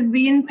have to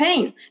be in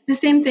pain. The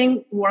same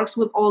thing works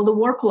with all the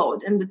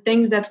workload and the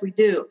things that we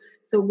do.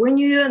 So when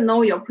you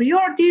know your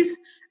priorities,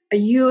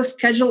 you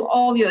schedule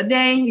all your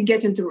day, you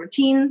get into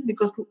routine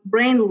because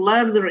brain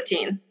loves the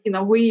routine.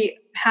 We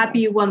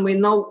happy when we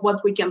know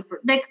what we can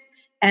predict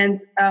and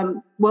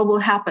what will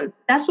happen.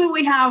 That's what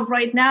we have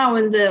right now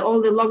in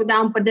all the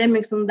lockdown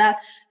pandemics and that.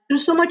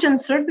 There's so much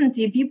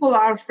uncertainty. People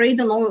are afraid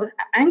and all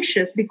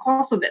anxious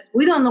because of it.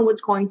 We don't know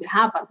what's going to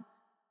happen.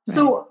 Right.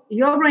 So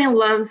your brain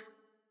loves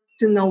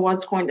to know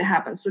what's going to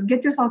happen. So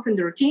get yourself in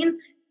the routine,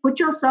 put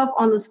yourself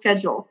on the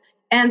schedule.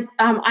 And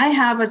I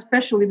have,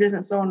 especially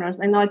business owners,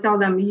 I tell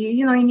them,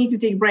 you need to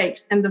take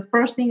breaks. And the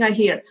first thing I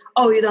hear,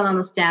 oh, you don't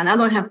understand. I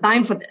don't have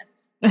time for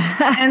this.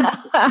 and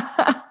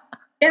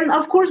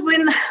of course,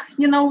 when,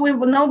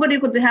 nobody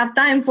could have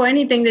time for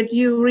anything that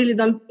you really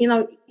don't,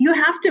 you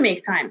have to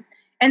make time.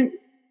 And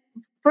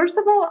first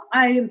of all,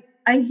 I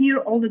hear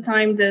all the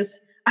time this,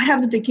 I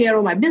have to take care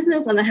of my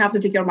business and I have to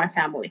take care of my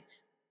family.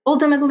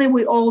 Ultimately,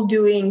 we're all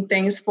doing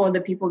things for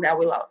the people that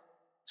we love.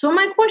 So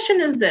my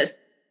question is this.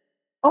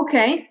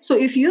 Okay, so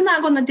if you're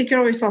not going to take care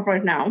of yourself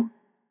right now,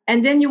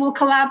 and then you will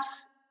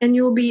collapse and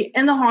you'll be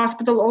in the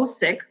hospital all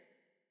sick,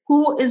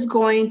 who is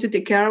going to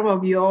take care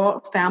of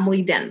your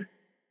family then?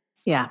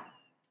 Yeah.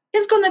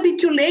 It's going to be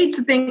too late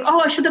to think, oh,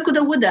 I shoulda,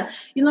 coulda, woulda.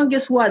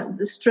 Guess what?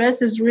 The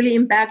stress is really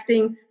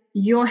impacting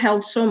your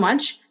health so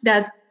much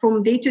that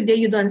from day to day,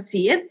 you don't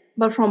see it,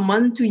 but from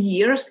month to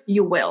years,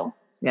 you will.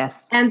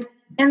 Yes. And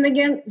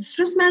again,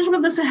 stress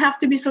management doesn't have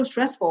to be so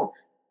stressful.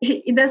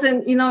 It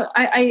doesn't,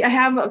 I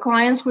have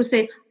clients who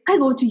say, I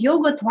go to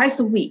yoga twice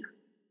a week.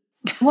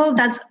 Well,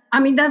 that's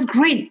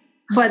great.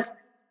 But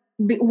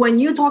when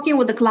you're talking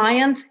with a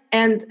client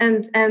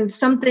and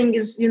something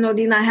is, they're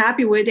not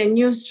happy with and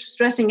you're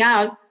stressing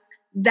out,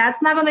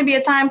 that's not going to be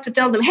a time to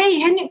tell them, hey,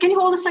 can you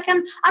hold a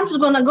second? I'm just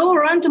going to go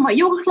run to my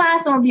yoga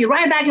class and I'll be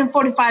right back in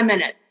 45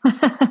 minutes.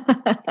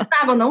 It's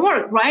not going to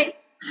work, right?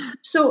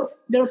 So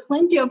there are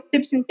plenty of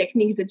tips and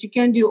techniques that you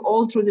can do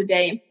all through the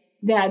day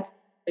that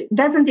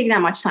doesn't take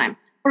that much time.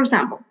 For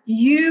example,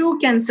 you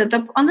can set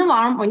up an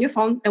alarm on your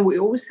phone, and we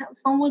always have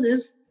fun with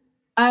this.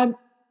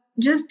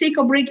 Just take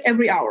a break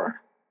every hour.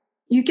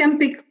 You can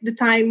pick the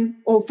time,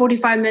 or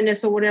 45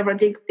 minutes or whatever.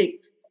 Take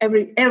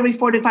every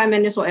 45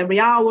 minutes or every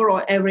hour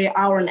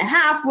and a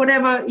half,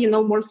 whatever,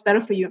 works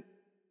better for you.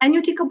 And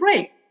you take a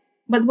break.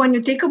 But when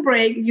you take a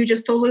break, you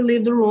just totally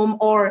leave the room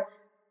or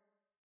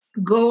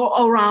go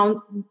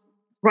around.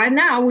 Right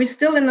now, we're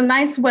still in the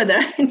nice weather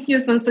in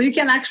Houston, so you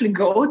can actually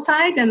go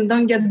outside and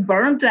don't get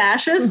burned to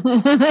ashes.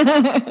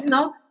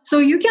 So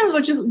you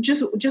can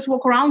just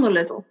walk around a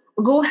little.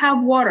 Go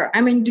have water.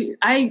 I mean,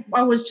 I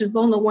was just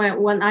blown away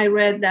when I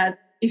read that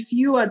if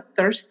you are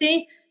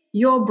thirsty,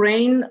 your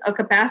brain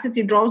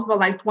capacity drops by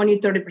like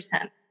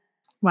 20-30%.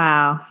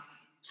 Wow.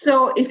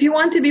 So if you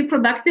want to be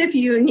productive,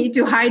 you need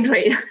to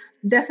hydrate,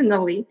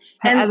 definitely.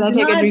 And as I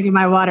take a drink of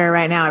my water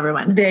right now,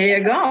 everyone. There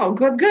you go.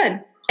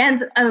 Good.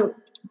 And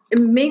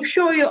make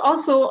sure you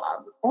also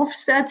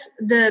offset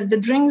the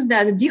drinks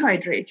that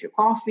dehydrate you,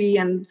 coffee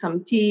and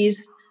some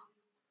teas.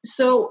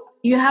 So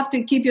you have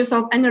to keep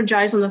yourself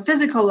energized on a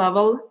physical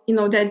level,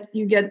 that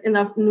you get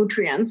enough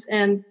nutrients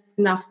and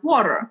enough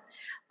water.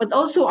 But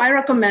also I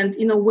recommend,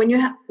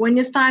 when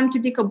it's time to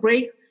take a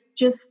break,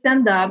 just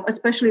stand up,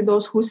 especially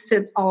those who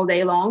sit all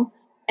day long,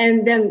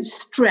 and then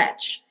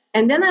stretch.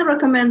 And then I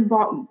recommend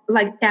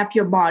tap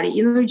your body.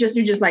 You just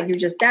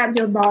tap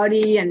your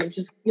body and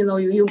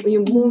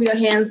you move your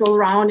hands all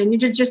around and you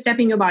just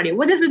tapping your body.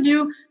 What does it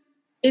do?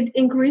 It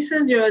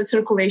increases your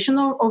circulation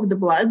of the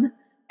blood,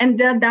 and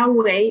that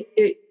way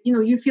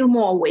you feel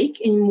more awake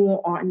and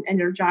more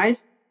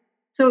energized.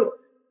 So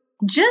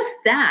just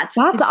that.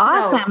 That's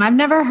awesome. I've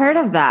never heard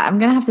of that. I'm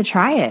gonna have to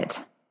try it.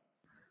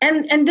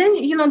 And then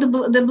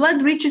the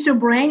blood reaches your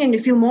brain and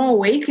you feel more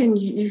awake and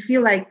you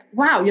feel like,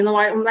 wow,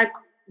 I'm like,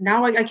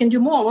 now I can do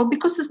more. Well,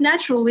 because it's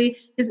naturally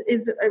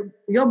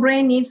your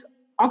brain needs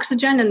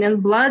oxygen and then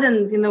blood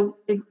and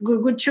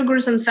good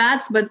sugars and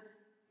fats, but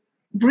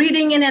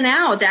breathing in and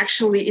out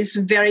actually is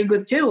very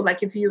good too.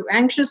 Like if you're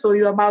anxious or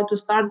you're about to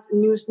start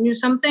new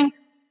something,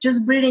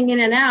 just breathing in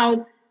and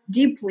out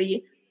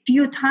deeply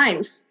few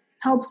times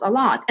helps a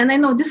lot. And I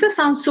know this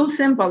sounds so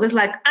simple. It's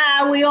like,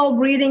 we all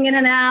breathing in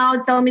and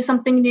out, tell me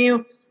something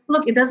new.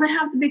 Look, it doesn't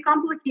have to be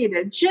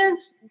complicated.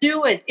 Just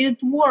do it. It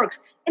works.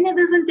 And it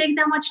doesn't take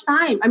that much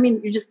time. I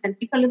mean, you just can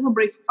take a little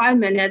break for 5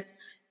 minutes,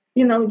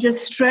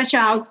 just stretch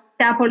out,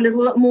 tap a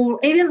little more,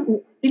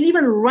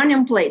 even run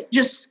in place.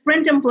 Just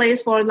sprint in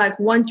place for like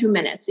 1-2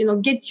 minutes.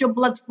 Get your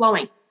blood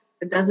flowing.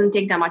 It doesn't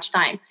take that much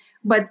time.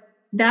 But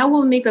that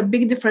will make a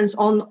big difference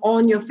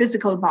on your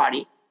physical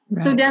body.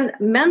 Right. So then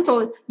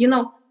mental,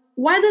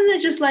 why don't you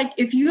just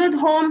if you're at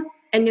home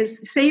and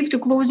it's safe to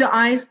close your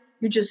eyes,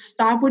 you just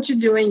stop what you're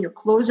doing, you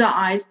close your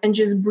eyes and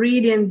just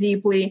breathe in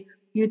deeply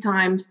a few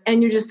times.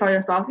 And you just tell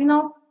yourself,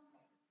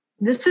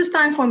 this is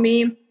time for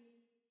me.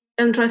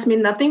 And trust me,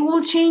 nothing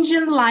will change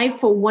in life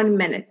for 1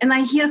 minute. And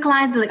I hear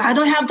clients like, I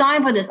don't have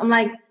time for this. I'm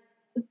like,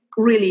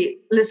 really,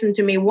 listen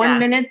to me. 1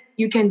 minute,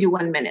 you can do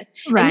 1 minute.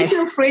 Right. And if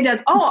you're afraid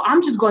that,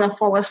 I'm just going to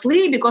fall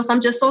asleep because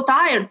I'm just so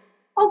tired.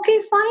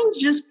 Okay, fine.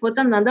 Just put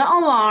another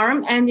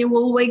alarm and it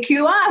will wake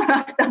you up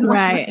after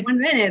 1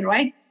 minute,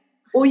 right?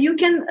 Or you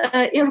can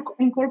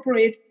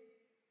incorporate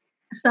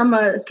some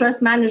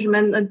stress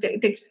management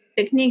techniques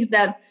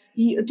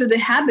to the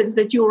habits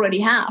that you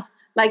already have.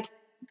 Like,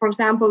 for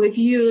example, if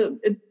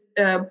you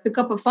pick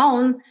up a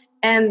phone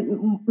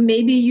and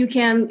maybe you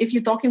can, if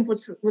you're talking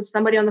with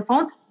somebody on the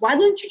phone, why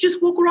don't you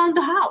just walk around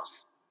the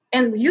house?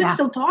 And you're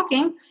still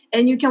talking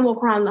and you can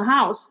walk around the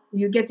house.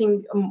 You're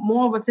getting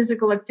more of a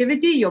physical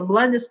activity. Your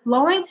blood is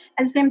flowing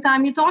at the same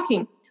time you're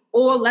talking.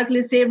 Or like,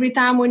 let's say every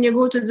time when you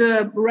go to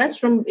the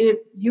restroom,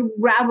 you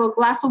grab a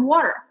glass of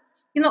water.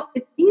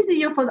 It's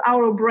easier for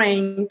our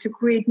brain to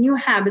create new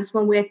habits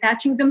when we're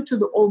attaching them to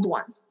the old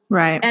ones.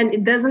 Right. And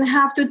it doesn't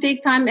have to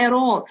take time at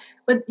all.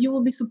 But you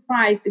will be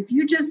surprised if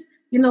you just,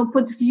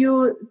 put a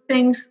few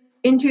things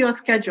into your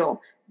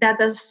schedule that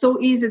is so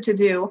easy to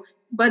do,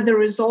 but the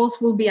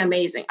results will be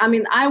amazing. I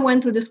mean, I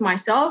went through this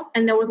myself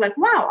and I was like,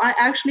 wow, I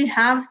actually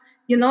have,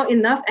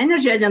 enough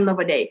energy at the end of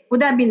the day.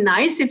 Would that be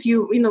nice if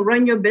you,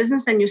 run your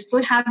business and you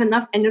still have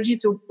enough energy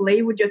to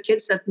play with your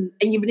kids at the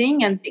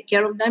evening and take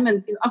care of them?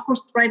 And of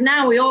course, right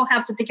now we all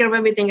have to take care of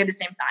everything at the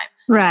same time.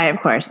 Right,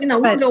 of course.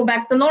 We'll go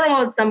back to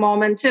normal at some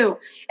moment too.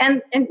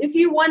 And if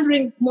you're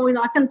wondering more,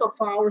 I can talk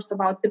for hours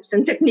about tips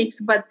and techniques,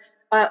 but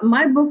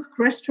my book,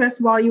 Crush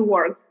Stress While You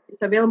Work,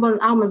 is available on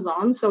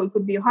Amazon. So it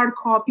could be a hard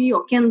copy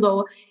or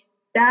Kindle.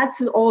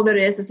 That's all there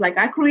is. It's like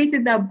I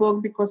created that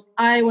book because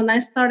when I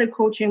started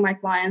coaching my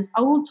clients,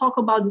 I will talk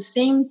about the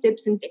same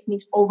tips and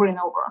techniques over and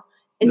over.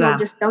 and Yeah.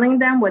 just telling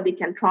them what they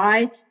can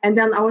try. And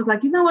then I was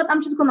like, you know what,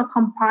 I'm just going to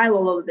compile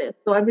all of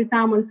this. So every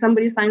time when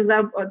somebody signs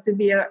up to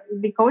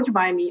be coached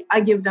by me,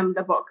 I give them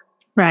the book.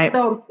 Right.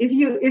 So if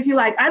you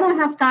like, I don't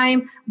have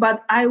time,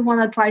 but I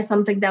want to try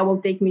something that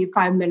will take me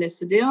 5 minutes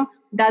to do,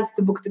 that's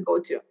the book to go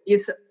to.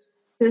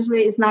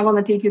 Seriously, it's not going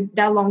to take you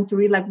that long to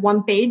read, like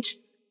one page,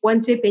 one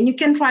tip, and you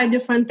can try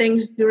different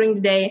things during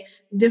the day,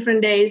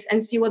 different days,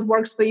 and see what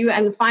works for you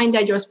and find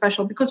that you're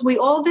special, because we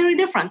all very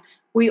different.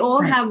 We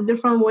all have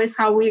different ways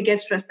how we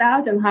get stressed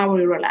out and how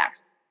we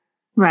relax.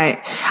 Right.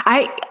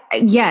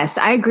 Yes,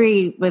 I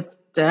agree with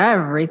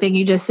everything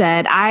you just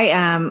said.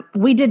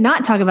 We did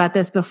not talk about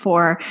this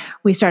before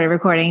we started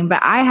recording,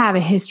 but I have a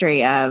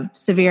history of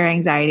severe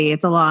anxiety.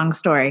 It's a long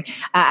story.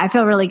 I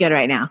feel really good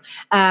right now.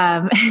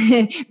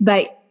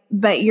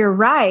 But you're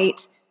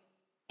right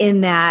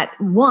in that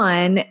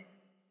one,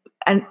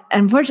 and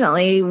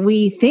unfortunately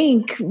we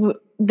think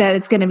that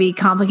it's going to be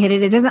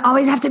complicated. It doesn't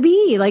always have to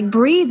be. Like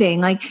breathing,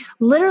 like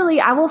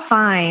literally I will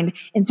find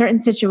in certain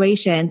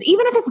situations,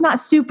 even if it's not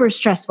super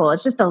stressful,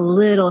 it's just a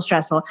little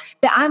stressful,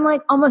 that I'm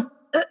like almost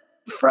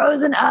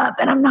frozen up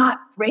and I'm not,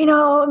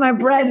 my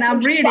breath is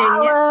so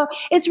shallow.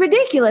 It's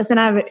ridiculous. And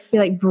I would be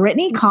like,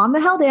 Brittany, calm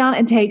the hell down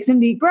and take some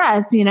deep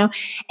breaths, and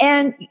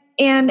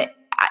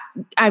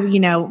I'm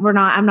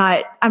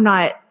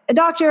not a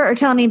doctor or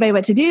telling anybody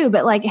what to do,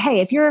 but like, hey,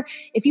 if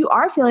you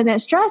are feeling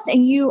that stress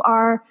and you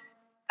are,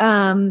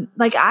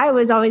 like I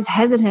was always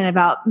hesitant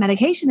about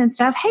medication and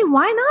stuff. Hey,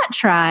 why not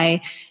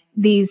try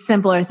these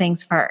simpler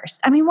things first?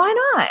 I mean, why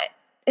not?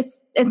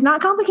 It's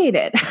not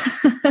complicated.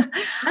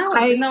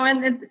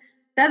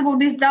 That will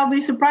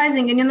be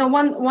surprising. And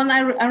one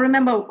I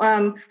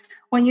remember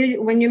when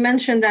you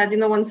mentioned that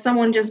when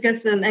someone just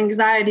gets an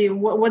anxiety,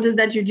 what is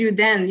that you do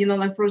then?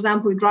 Like for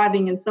example,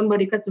 driving and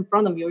somebody cuts in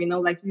front of you.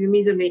 Like you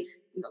immediately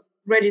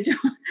ready to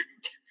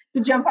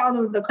to jump out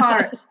of the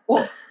car.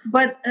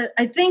 But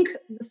I think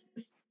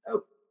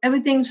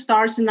everything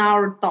starts in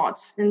our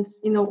thoughts and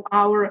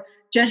our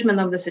judgment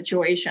of the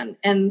situation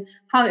and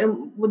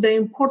the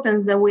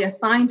importance that we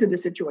assign to the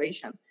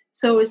situation.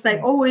 So it's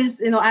like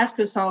always ask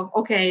yourself,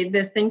 okay,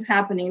 this thing's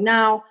happening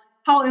now,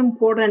 how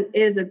important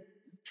is it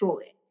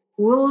truly?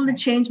 Will it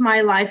change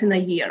my life in a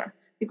year?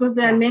 Because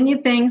there are many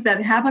things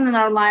that happen in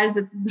our lives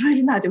that's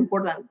really not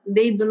important.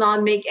 They do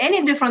not make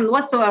any difference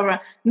whatsoever.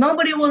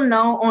 Nobody will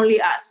know,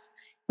 only us.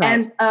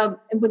 Right. And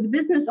with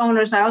business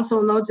owners, I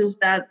also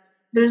noticed that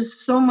there's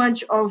so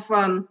much of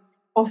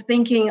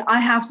thinking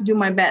I have to do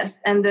my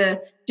best and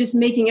just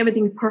making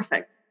everything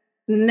perfect.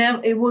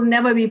 It will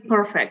never be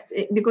perfect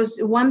because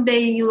one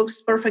day it looks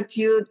perfect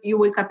to you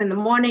wake up in the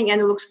morning and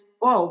it looks,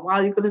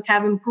 you could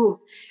have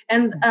improved.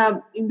 And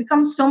it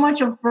becomes so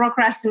much of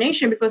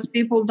procrastination because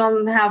people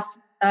don't have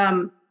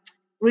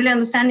really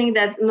understanding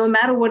that no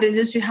matter what it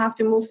is, you have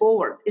to move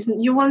forward.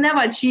 You will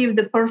never achieve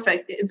the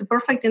perfect. The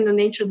perfect in the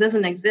nature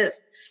doesn't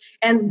exist.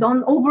 And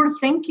don't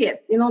overthink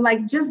it.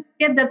 Like just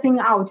get that thing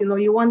out.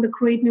 You want to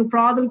create new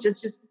product,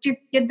 just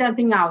get that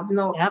thing out.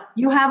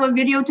 You have a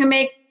video to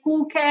make.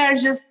 Who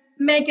cares? Just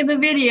make it a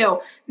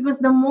video. Because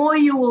the more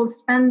you will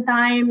spend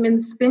time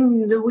in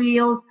spinning the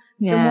wheels,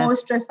 the more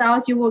stressed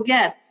out you will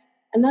get.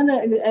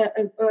 Another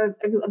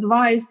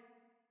advice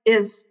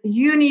is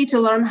you need to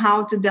learn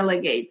how to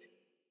delegate.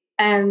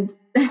 And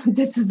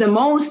this is the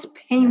most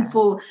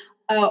painful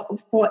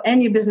for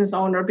any business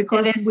owner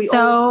because it's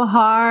so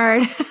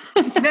hard.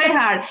 It's very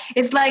hard.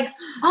 It's like,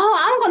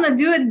 I'm going to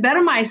do it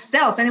better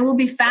myself and it will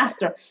be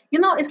faster.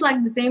 It's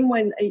like the same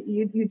when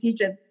you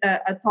teach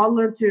a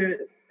toddler to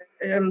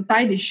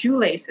tie the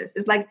shoelaces.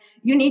 It's like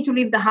you need to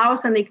leave the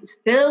house and they can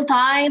still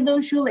tie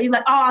those shoelaces. You're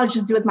like, I'll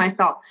just do it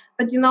myself.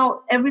 But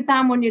every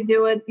time when you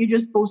do it, you're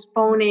just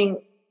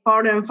postponing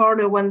farther and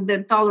farther when the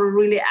toddler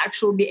really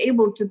actually be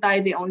able to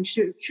tie their own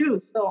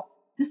shoes. So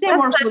the same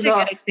works with a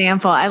good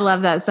example. I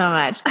love that so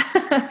much.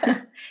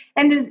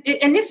 And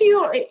if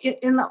you,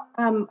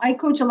 I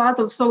coach a lot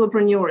of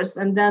solopreneurs,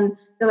 and then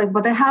they're like,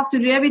 but I have to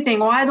do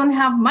everything, or I don't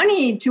have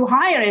money to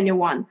hire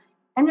anyone.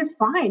 And it's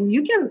fine.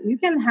 You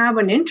can have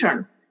an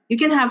intern. You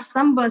can have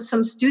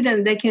some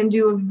student that can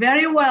do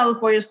very well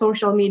for your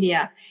social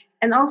media.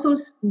 And also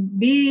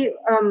be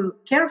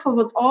careful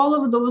with all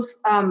of those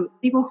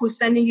people who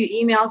sending you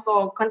emails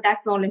or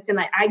contact on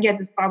LinkedIn. I get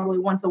this probably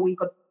once a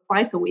week or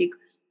twice a week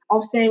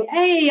of saying,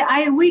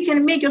 hey, we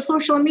can make your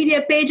social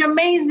media page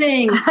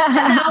amazing. And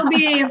that'll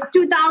be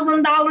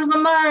 $2,000 a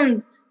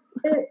month.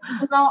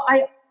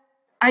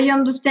 I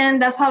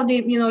understand that's how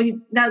they,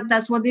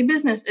 that's what their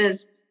business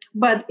is.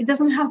 But it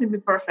doesn't have to be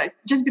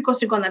perfect. Just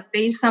because you're going to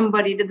pay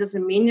somebody, that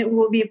doesn't mean it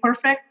will be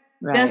perfect.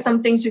 Right. There's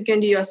some things you can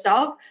do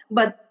yourself,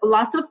 but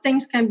lots of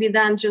things can be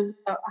done just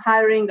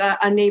hiring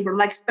a neighbor.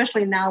 Like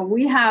especially now,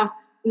 we have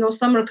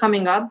summer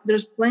coming up.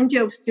 There's plenty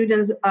of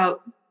students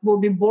will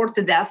be bored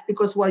to death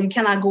because you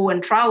cannot go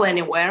and travel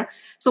anywhere.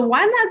 So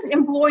why not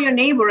employ your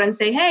neighbor and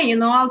say, hey,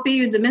 I'll pay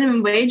you the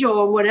minimum wage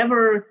or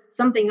whatever,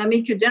 something. I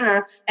make you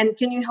dinner, and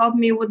can you help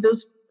me with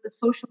those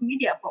social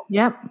media posts?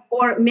 Yep.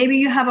 Or maybe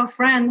you have a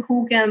friend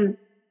who can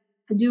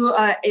do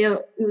a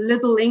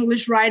little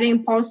English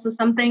writing post or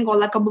something, or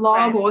like a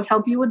blog, or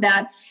help you with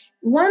that.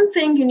 One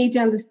thing you need to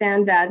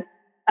understand that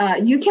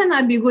you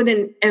cannot be good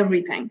in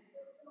everything,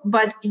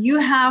 but you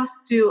have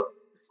to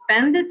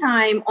spend the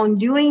time on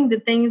doing the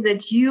things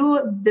that you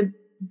the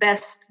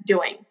best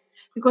doing.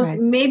 Because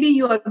maybe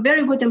you are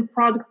very good in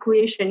product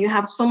creation, you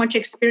have so much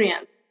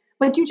experience,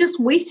 but you're just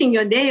wasting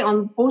your day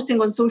on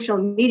posting on social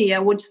media,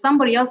 which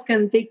somebody else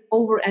can take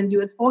over and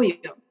do it for you.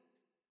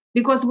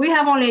 Because we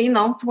have only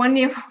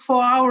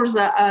 24 hours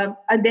a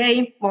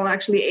day, well,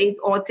 actually 8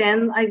 or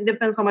 10, it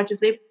depends how much you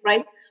sleep,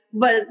 right?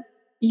 But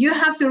you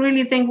have to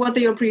really think what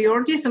are your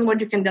priorities and what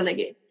you can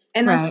delegate.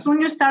 And as soon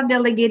as you start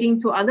delegating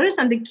to others,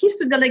 and the keys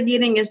to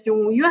delegating is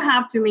you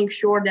have to make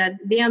sure that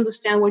they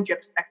understand what you're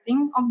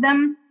expecting of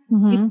them.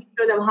 You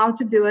show them how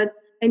to do it,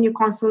 and you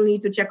constantly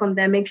need to check on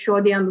them, make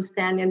sure they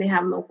understand and they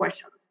have no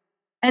questions.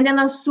 And then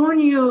as soon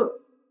you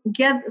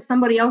get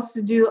somebody else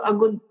to do a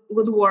good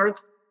work,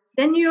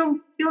 then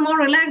you feel more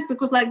relaxed,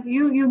 because like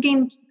you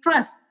gain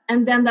trust,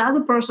 and then the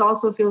other person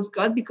also feels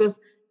good because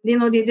they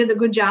did a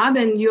good job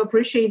and you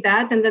appreciate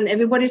that, and then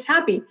everybody's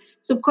happy.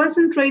 So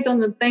concentrate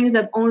on the things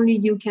that only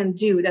you can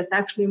do, that's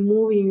actually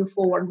moving you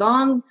forward.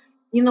 Don't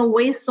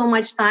waste so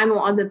much time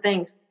on other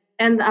things.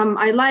 And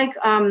I like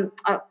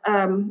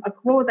a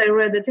quote I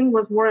read, I think it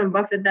was Warren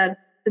Buffett, that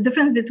the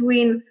difference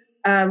between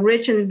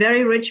rich and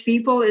very rich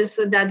people is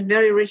that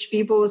very rich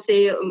people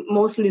say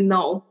mostly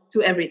no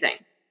to everything.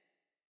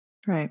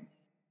 Right.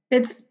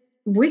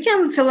 We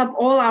can fill up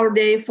all our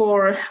day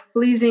for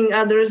pleasing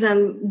others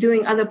and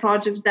doing other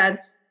projects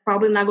that's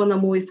probably not going to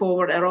move you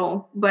forward at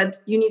all. But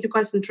you need to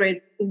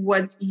concentrate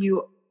what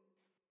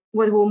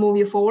will move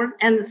you forward.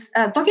 And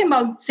talking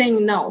about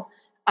saying no,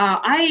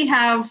 I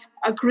have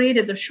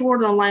created a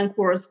short online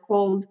course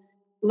called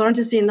Learn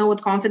to Say No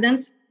with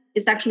Confidence.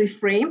 It's actually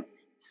free.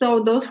 So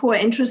those who are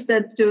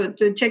interested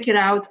to check it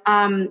out,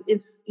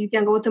 you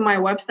can go to my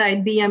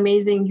website,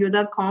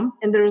 beamazingyou.com,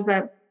 and there's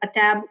a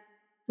tab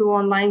to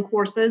online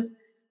courses.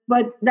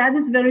 But that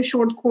is very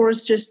short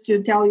course just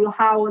to tell you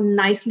how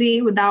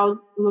nicely, without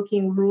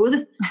looking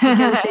rude, you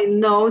can say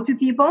no to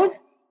people.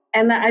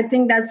 And I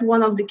think that's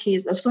one of the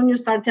keys. As soon as you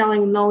start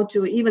telling no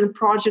to even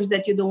projects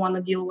that you don't want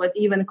to deal with,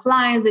 even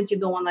clients that you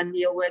don't want to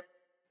deal with,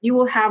 you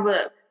will have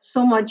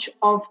so much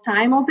of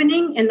time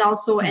opening and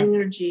also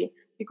energy,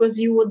 because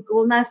you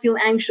will not feel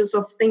anxious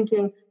of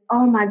thinking,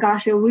 oh my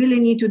gosh, I really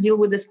need to deal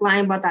with this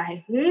client, but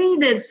I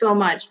hate it so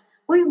much.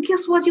 Well,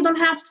 guess what? You don't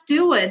have to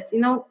do it.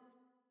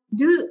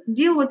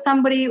 Deal with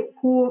somebody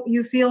who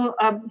you feel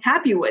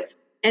happy with,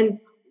 and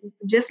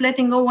just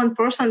letting go one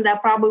person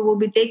that probably will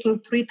be taking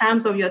 3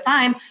 times of your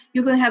time,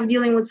 you can have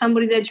dealing with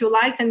somebody that you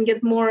like and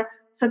get more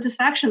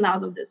satisfaction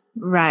out of this.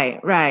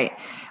 Right.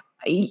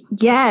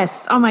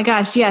 Yes. Oh my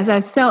gosh. Yes. I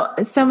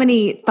have so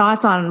many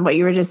thoughts on what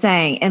you were just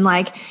saying. And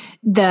like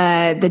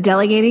the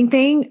delegating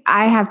thing,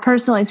 I have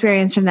personal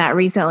experience from that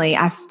recently.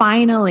 I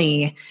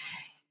finally,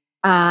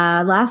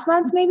 last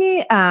month,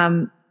 maybe,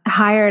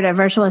 hired a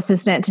virtual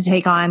assistant to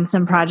take on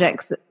some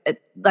projects.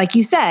 Like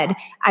you said,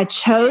 I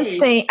chose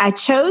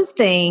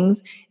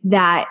things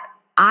that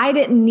I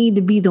didn't need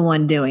to be the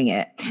one doing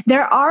it.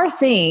 There are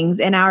things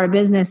in our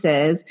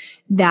businesses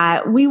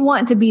that we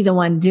want to be the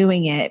one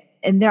doing it.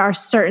 And there are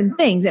certain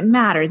things it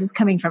matters. It's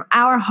coming from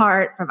our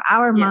heart, from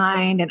our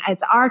mind, and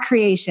it's our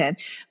creation.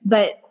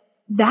 But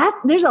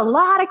there's a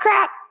lot of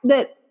crap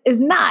that is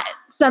not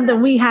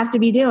something we have to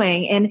be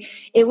doing. And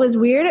it was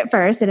weird at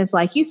first. And it's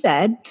like you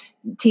said,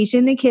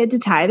 teaching the kid to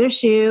tie their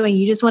shoe, and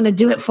you just want to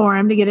do it for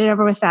them to get it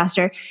over with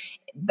faster.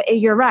 But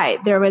you're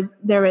right. There was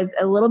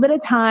a little bit of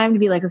time to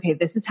be like, okay,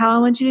 this is how I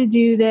want you to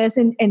do this.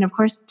 And of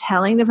course,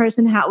 telling the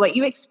person what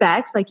you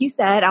expect. Like you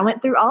said, I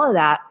went through all of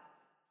that.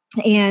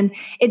 And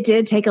it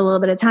did take a little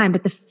bit of time,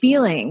 but the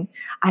feeling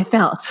I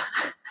felt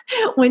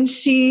when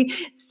she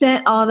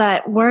sent all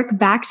that work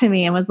back to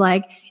me and was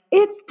like,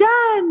 it's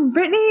done,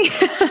 Brittany.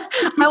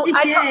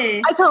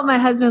 I told my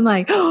husband,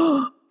 like,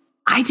 oh,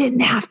 I didn't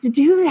have to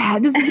do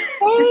that. This is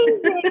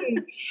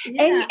amazing.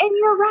 And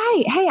you're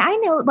right. Hey, I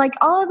know, like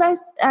all of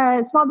us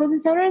small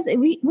business owners,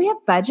 we have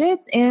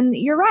budgets, and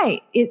you're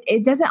right.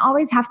 It doesn't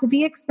always have to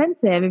be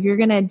expensive if you're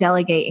going to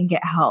delegate and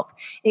get help.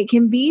 It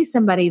can be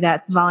somebody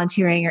that's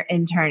volunteering or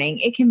interning.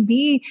 It can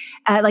be,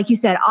 like you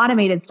said,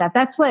 automated stuff.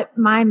 That's what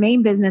my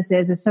main business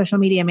is social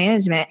media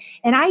management.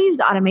 And I use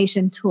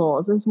automation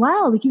tools as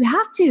well. Like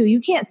you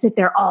can't sit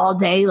there all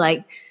day,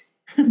 like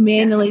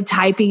manually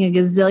typing a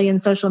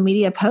gazillion social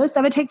media posts.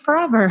 That would take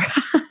forever.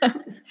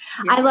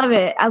 I love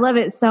it. I love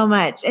it so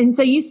much. And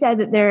so you said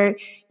that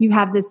you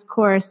have this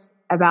course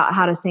about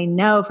how to say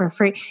no for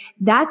free.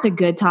 That's a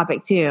good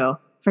topic too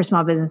for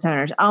small business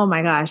owners. Oh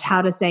my gosh,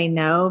 how to say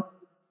no.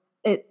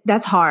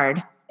 That's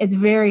hard. It's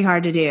very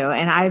hard to do.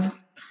 And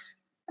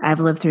I've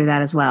lived through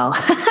that as well.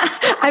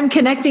 I'm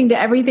connecting to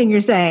everything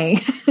you're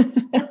saying.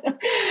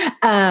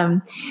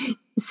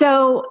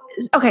 So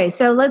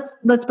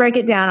let's break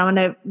it down. I want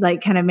to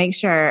kind of make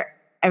sure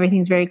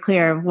everything's very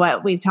clear of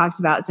what we've talked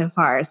about so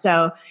far.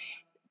 So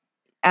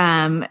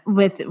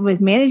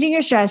with managing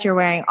your stress, you're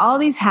wearing all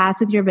these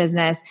hats with your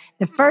business.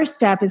 The first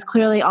step is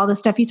clearly all the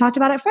stuff you talked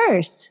about at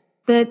first.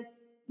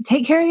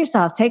 Take care of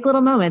yourself, take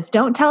little moments.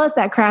 Don't tell us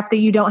that crap that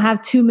you don't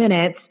have 2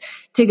 minutes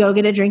to go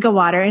get a drink of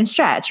water and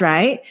stretch,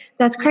 right?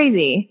 That's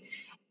crazy.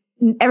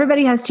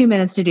 Everybody has 2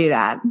 minutes to do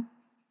that.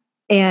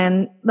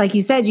 And like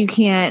you said,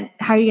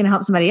 how are you going to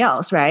help somebody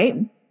else, right?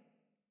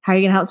 How are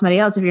you going to help somebody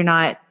else if you're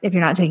not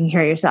taking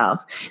care of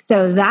yourself?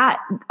 So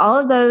that all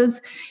of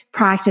those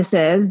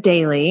practices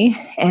daily,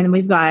 and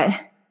we've got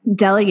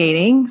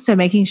delegating. So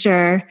making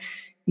sure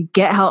you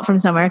get help from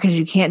somewhere because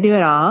you can't do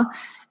it all.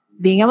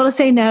 Being able to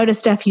say no to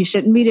stuff you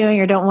shouldn't be doing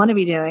or don't want to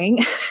be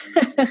doing.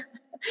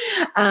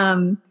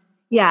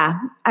 Yeah,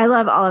 I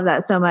love all of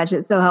that so much.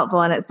 It's so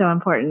helpful and it's so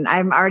important.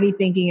 I'm already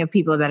thinking of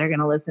people that are going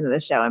to listen to the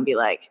show and be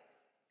like,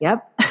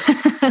 yep.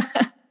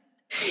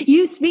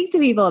 You speak to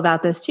people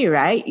about this too,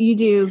 right? You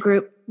do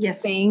group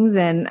things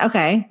and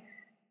okay.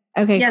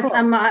 Yes,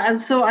 cool.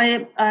 So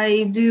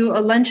I do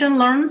a lunch and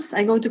learns.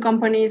 I go to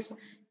companies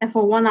and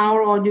for 1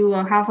 hour or do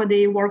a half a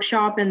day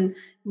workshop and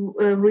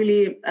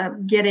really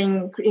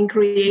getting in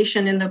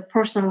creation in the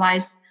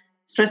personalized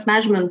stress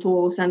management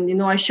tools. And,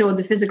 I show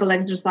the physical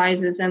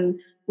exercises and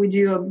we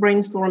do a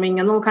brainstorming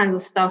and all kinds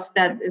of stuff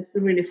that is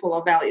really full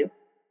of value.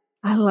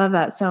 I love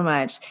that so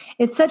much.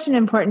 It's such an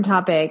important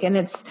topic. And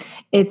it's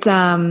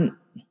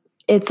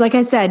like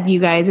I said,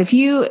 you guys,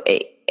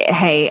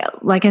 hey,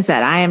 like I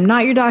said, I am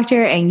not your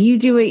doctor and you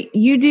do it.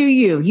 You do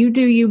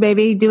you,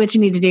 baby, do what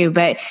you need to do.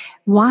 But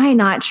why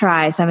not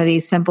try some of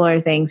these simpler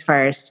things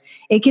first?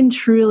 It can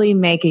truly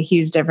make a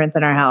huge difference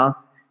in our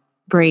health.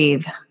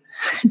 Breathe,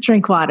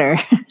 drink water,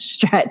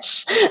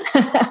 stretch,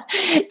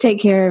 take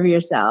care of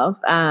yourself.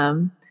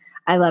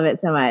 I love it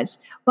so much.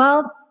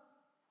 Well,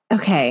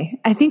 okay.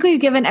 I think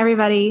we've given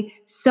everybody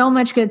so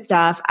much good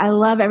stuff. I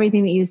love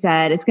everything that you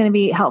said. It's going to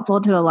be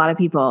helpful to a lot of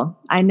people.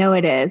 I know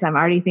it is. I'm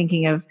already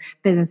thinking of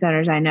business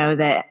owners I know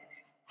that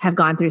have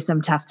gone through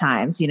some tough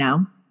times,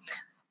 And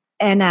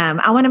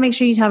I want to make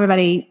sure you tell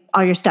everybody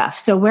all your stuff.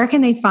 So where can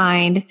they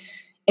find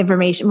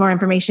more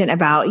information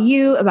about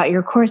you, about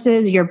your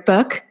courses, your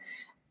book?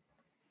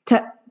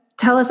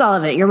 Tell us all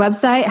of it. Your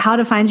website, how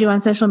to find you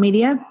on social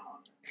media.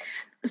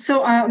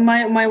 So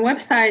my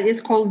website is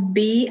called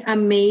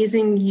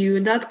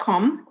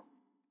beamazingyou.com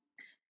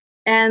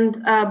and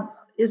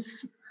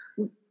it's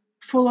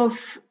full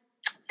of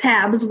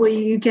tabs where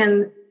you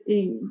can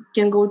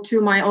go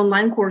to my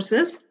online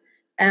courses.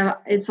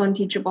 It's on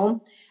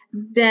Teachable.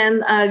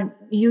 Then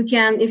you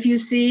can, if you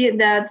see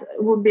that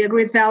would be a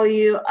great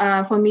value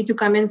for me to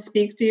come and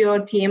speak to your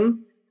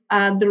team,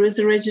 there is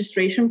a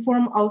registration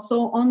form also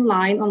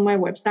online on my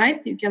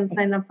website. You can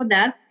sign up for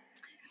that.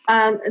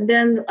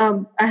 Then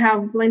I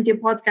have plenty of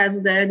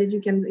podcasts there that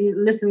you can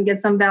listen, get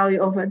some value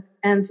of it.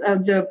 And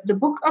the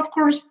book, of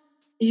course,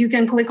 you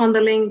can click on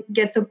the link,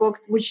 get the book,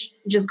 which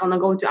is just going to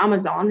go to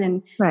Amazon.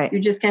 And you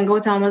just can go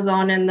to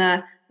Amazon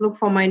and look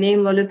for my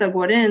name, Lolita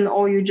Gorin,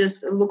 or you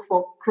just look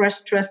for Crush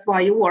Stress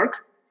While You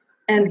Work.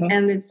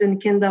 And it's in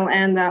Kindle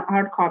and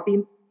hard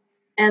copy.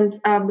 And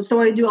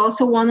so I do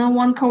also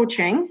one-on-one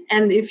coaching.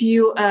 And if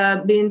you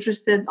be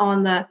interested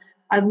on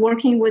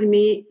working with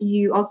me,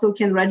 you also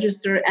can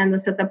register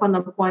and set up an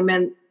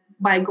appointment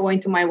by going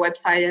to my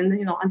website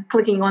and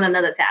clicking on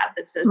another tab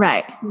that says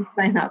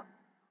sign up.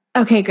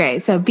 Okay,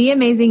 great. So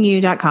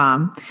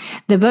beamazingyou.com.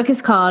 The book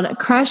is called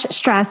Crush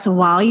Stress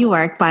While You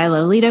Work by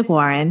Lolita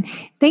Gorin.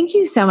 Thank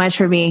you so much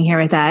for being here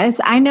with us.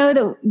 I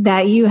know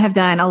that you have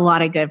done a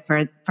lot of good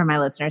for my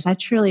listeners. I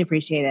truly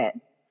appreciate it.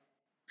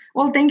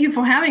 Well, thank you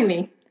for having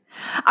me.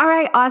 All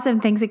right. Awesome.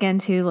 Thanks again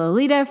to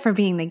Lolita for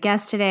being the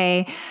guest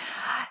today.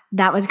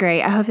 That was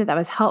great. I hope that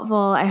was helpful.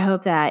 I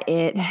hope that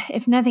it,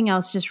 if nothing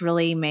else, just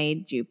really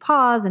made you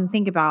pause and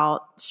think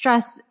about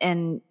stress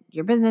in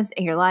your business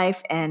and your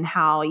life and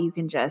how you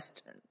can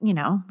just,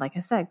 like I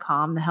said,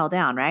 calm the hell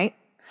down, right?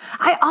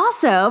 I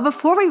also,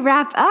 before we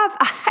wrap up,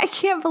 I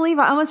can't believe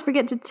I almost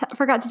forgot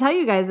to tell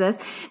you guys this,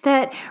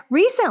 that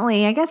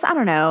recently, I guess, I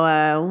don't know,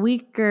 a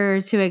week or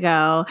two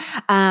ago,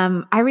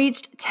 I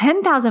reached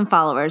 10,000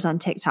 followers on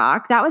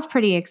TikTok. That was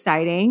pretty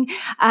exciting.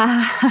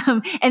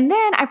 And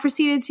then I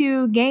proceeded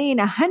to gain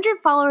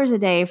 100 followers a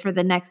day for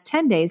the next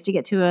 10 days to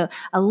get to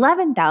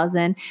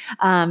 11,000,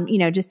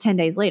 just 10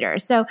 days later.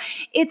 So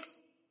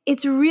it's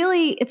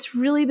really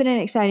been an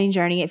exciting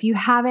journey. If you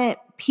haven't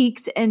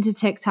peeked into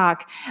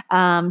TikTok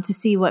to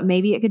see what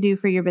maybe it could do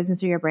for your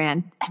business or your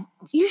brand,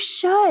 you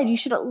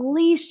should at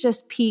least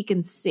just peek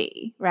and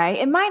see, right?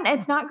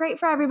 It's not great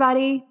for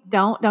everybody.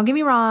 Don't get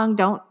me wrong.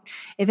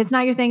 If it's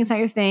not your thing, it's not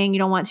your thing. You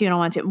don't want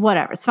to,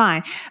 whatever, it's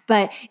fine.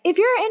 But if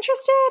you're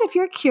interested, if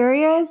you're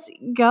curious,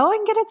 go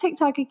and get a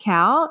TikTok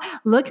account.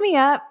 Look me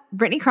up,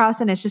 Brittany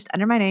Crossan. It's just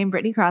under my name,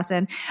 Brittany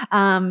Crossan,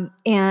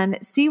 and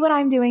see what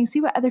I'm doing, see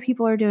what other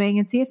people are doing,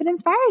 and see if it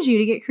inspires you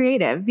to get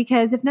creative.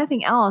 Because if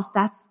nothing else,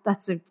 that's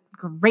a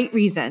great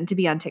reason to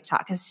be on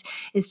TikTok is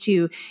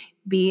to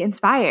be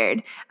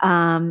inspired,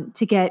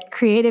 to get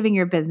creative in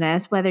your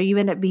business, whether you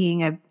end up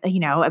being a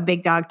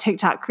big dog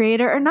TikTok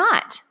creator or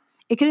not.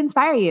 it could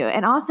inspire you.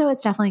 And also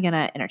it's definitely going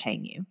to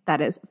entertain you. That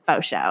is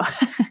faux show.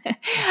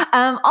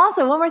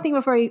 Also, one more thing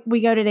before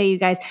we go today, you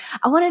guys,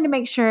 I wanted to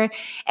make sure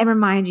and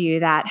remind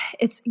you that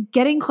it's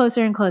getting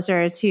closer and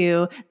closer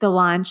to the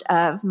launch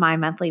of my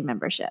monthly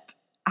membership.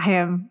 I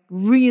am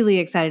really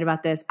excited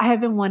about this. I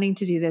have been wanting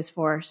to do this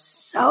for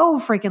so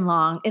freaking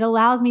long. It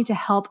allows me to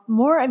help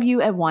more of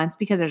you at once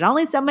because there's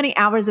only so many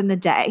hours in the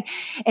day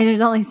and there's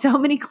only so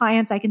many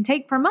clients I can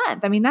take per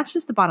month. I mean, that's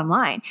just the bottom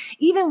line.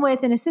 Even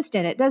with an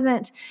assistant,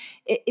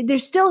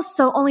 there's still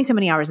only so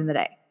many hours in the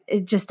day.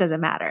 It just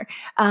doesn't matter.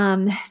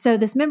 So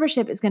this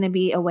membership is going to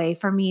be a way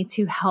for me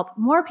to help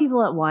more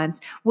people at once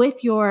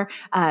with your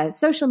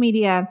social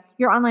media,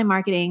 your online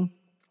marketing,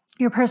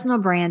 your personal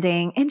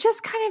branding, and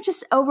just kind of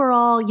just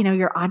overall,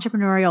 your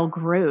entrepreneurial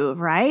groove,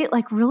 right?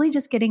 Like really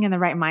just getting in the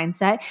right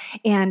mindset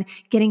and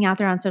getting out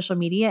there on social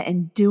media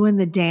and doing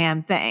the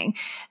damn thing.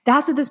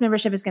 That's what this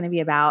membership is going to be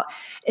about.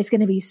 It's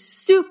going to be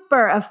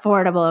super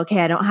affordable.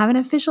 Okay. I don't have an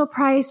official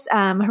price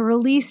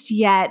released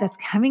yet. That's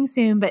coming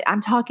soon, but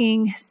I'm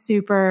talking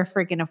super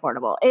freaking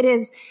affordable. It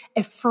is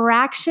a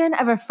fraction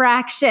of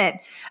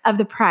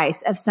the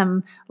price of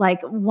some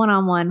like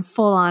one-on-one,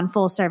 full-on,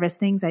 full-service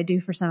things I do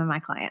for some of my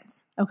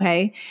clients. Okay.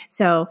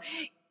 So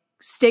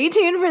stay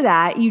tuned for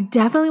that. You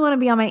definitely want to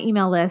be on my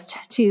email list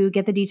to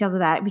get the details of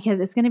that because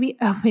it's going to be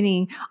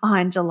opening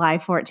on July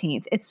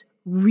 14th. It's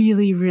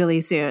really, really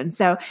soon.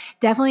 So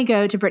definitely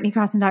go to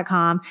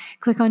BrittanyCrossan.com,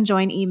 click on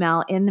join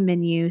email in the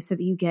menu so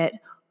that you get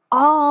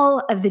all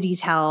of the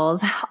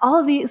details, all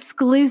of the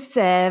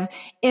exclusive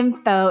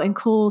info and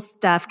cool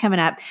stuff coming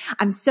up.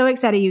 I'm so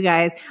excited, you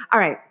guys. All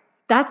right,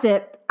 that's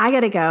it. I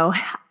got to go.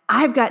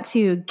 I've got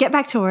to get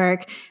back to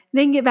work,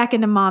 then get back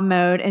into mom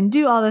mode and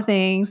do all the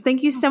things.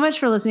 Thank you so much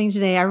for listening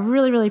today. I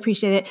really, really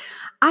appreciate it.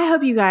 I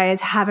hope you guys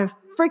have a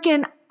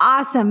freaking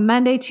awesome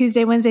Monday,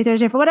 Tuesday, Wednesday,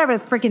 Thursday, for whatever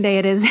freaking day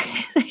it is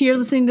that you're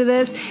listening to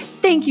this.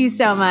 Thank you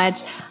so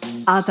much.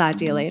 I'll talk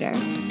to you later.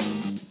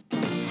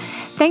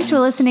 Thanks for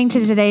listening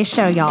to today's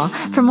show, y'all.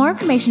 For more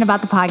information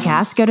about the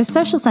podcast, go to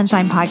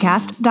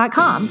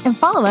socialsunshinepodcast.com and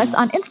follow us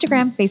on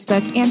Instagram,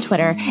 Facebook, and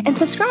Twitter, and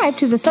subscribe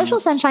to the Social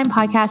Sunshine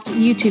Podcast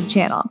YouTube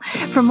channel.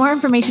 For more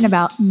information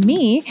about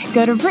me,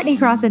 go to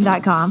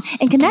BrittanyCrossan.com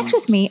and connect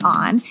with me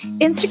on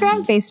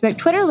Instagram, Facebook,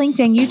 Twitter,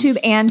 LinkedIn, YouTube,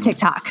 and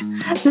TikTok.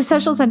 The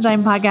Social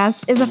Sunshine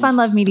Podcast is a Fun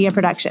Love Media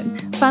production.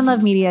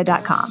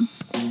 funlovemedia.com.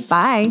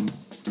 Bye.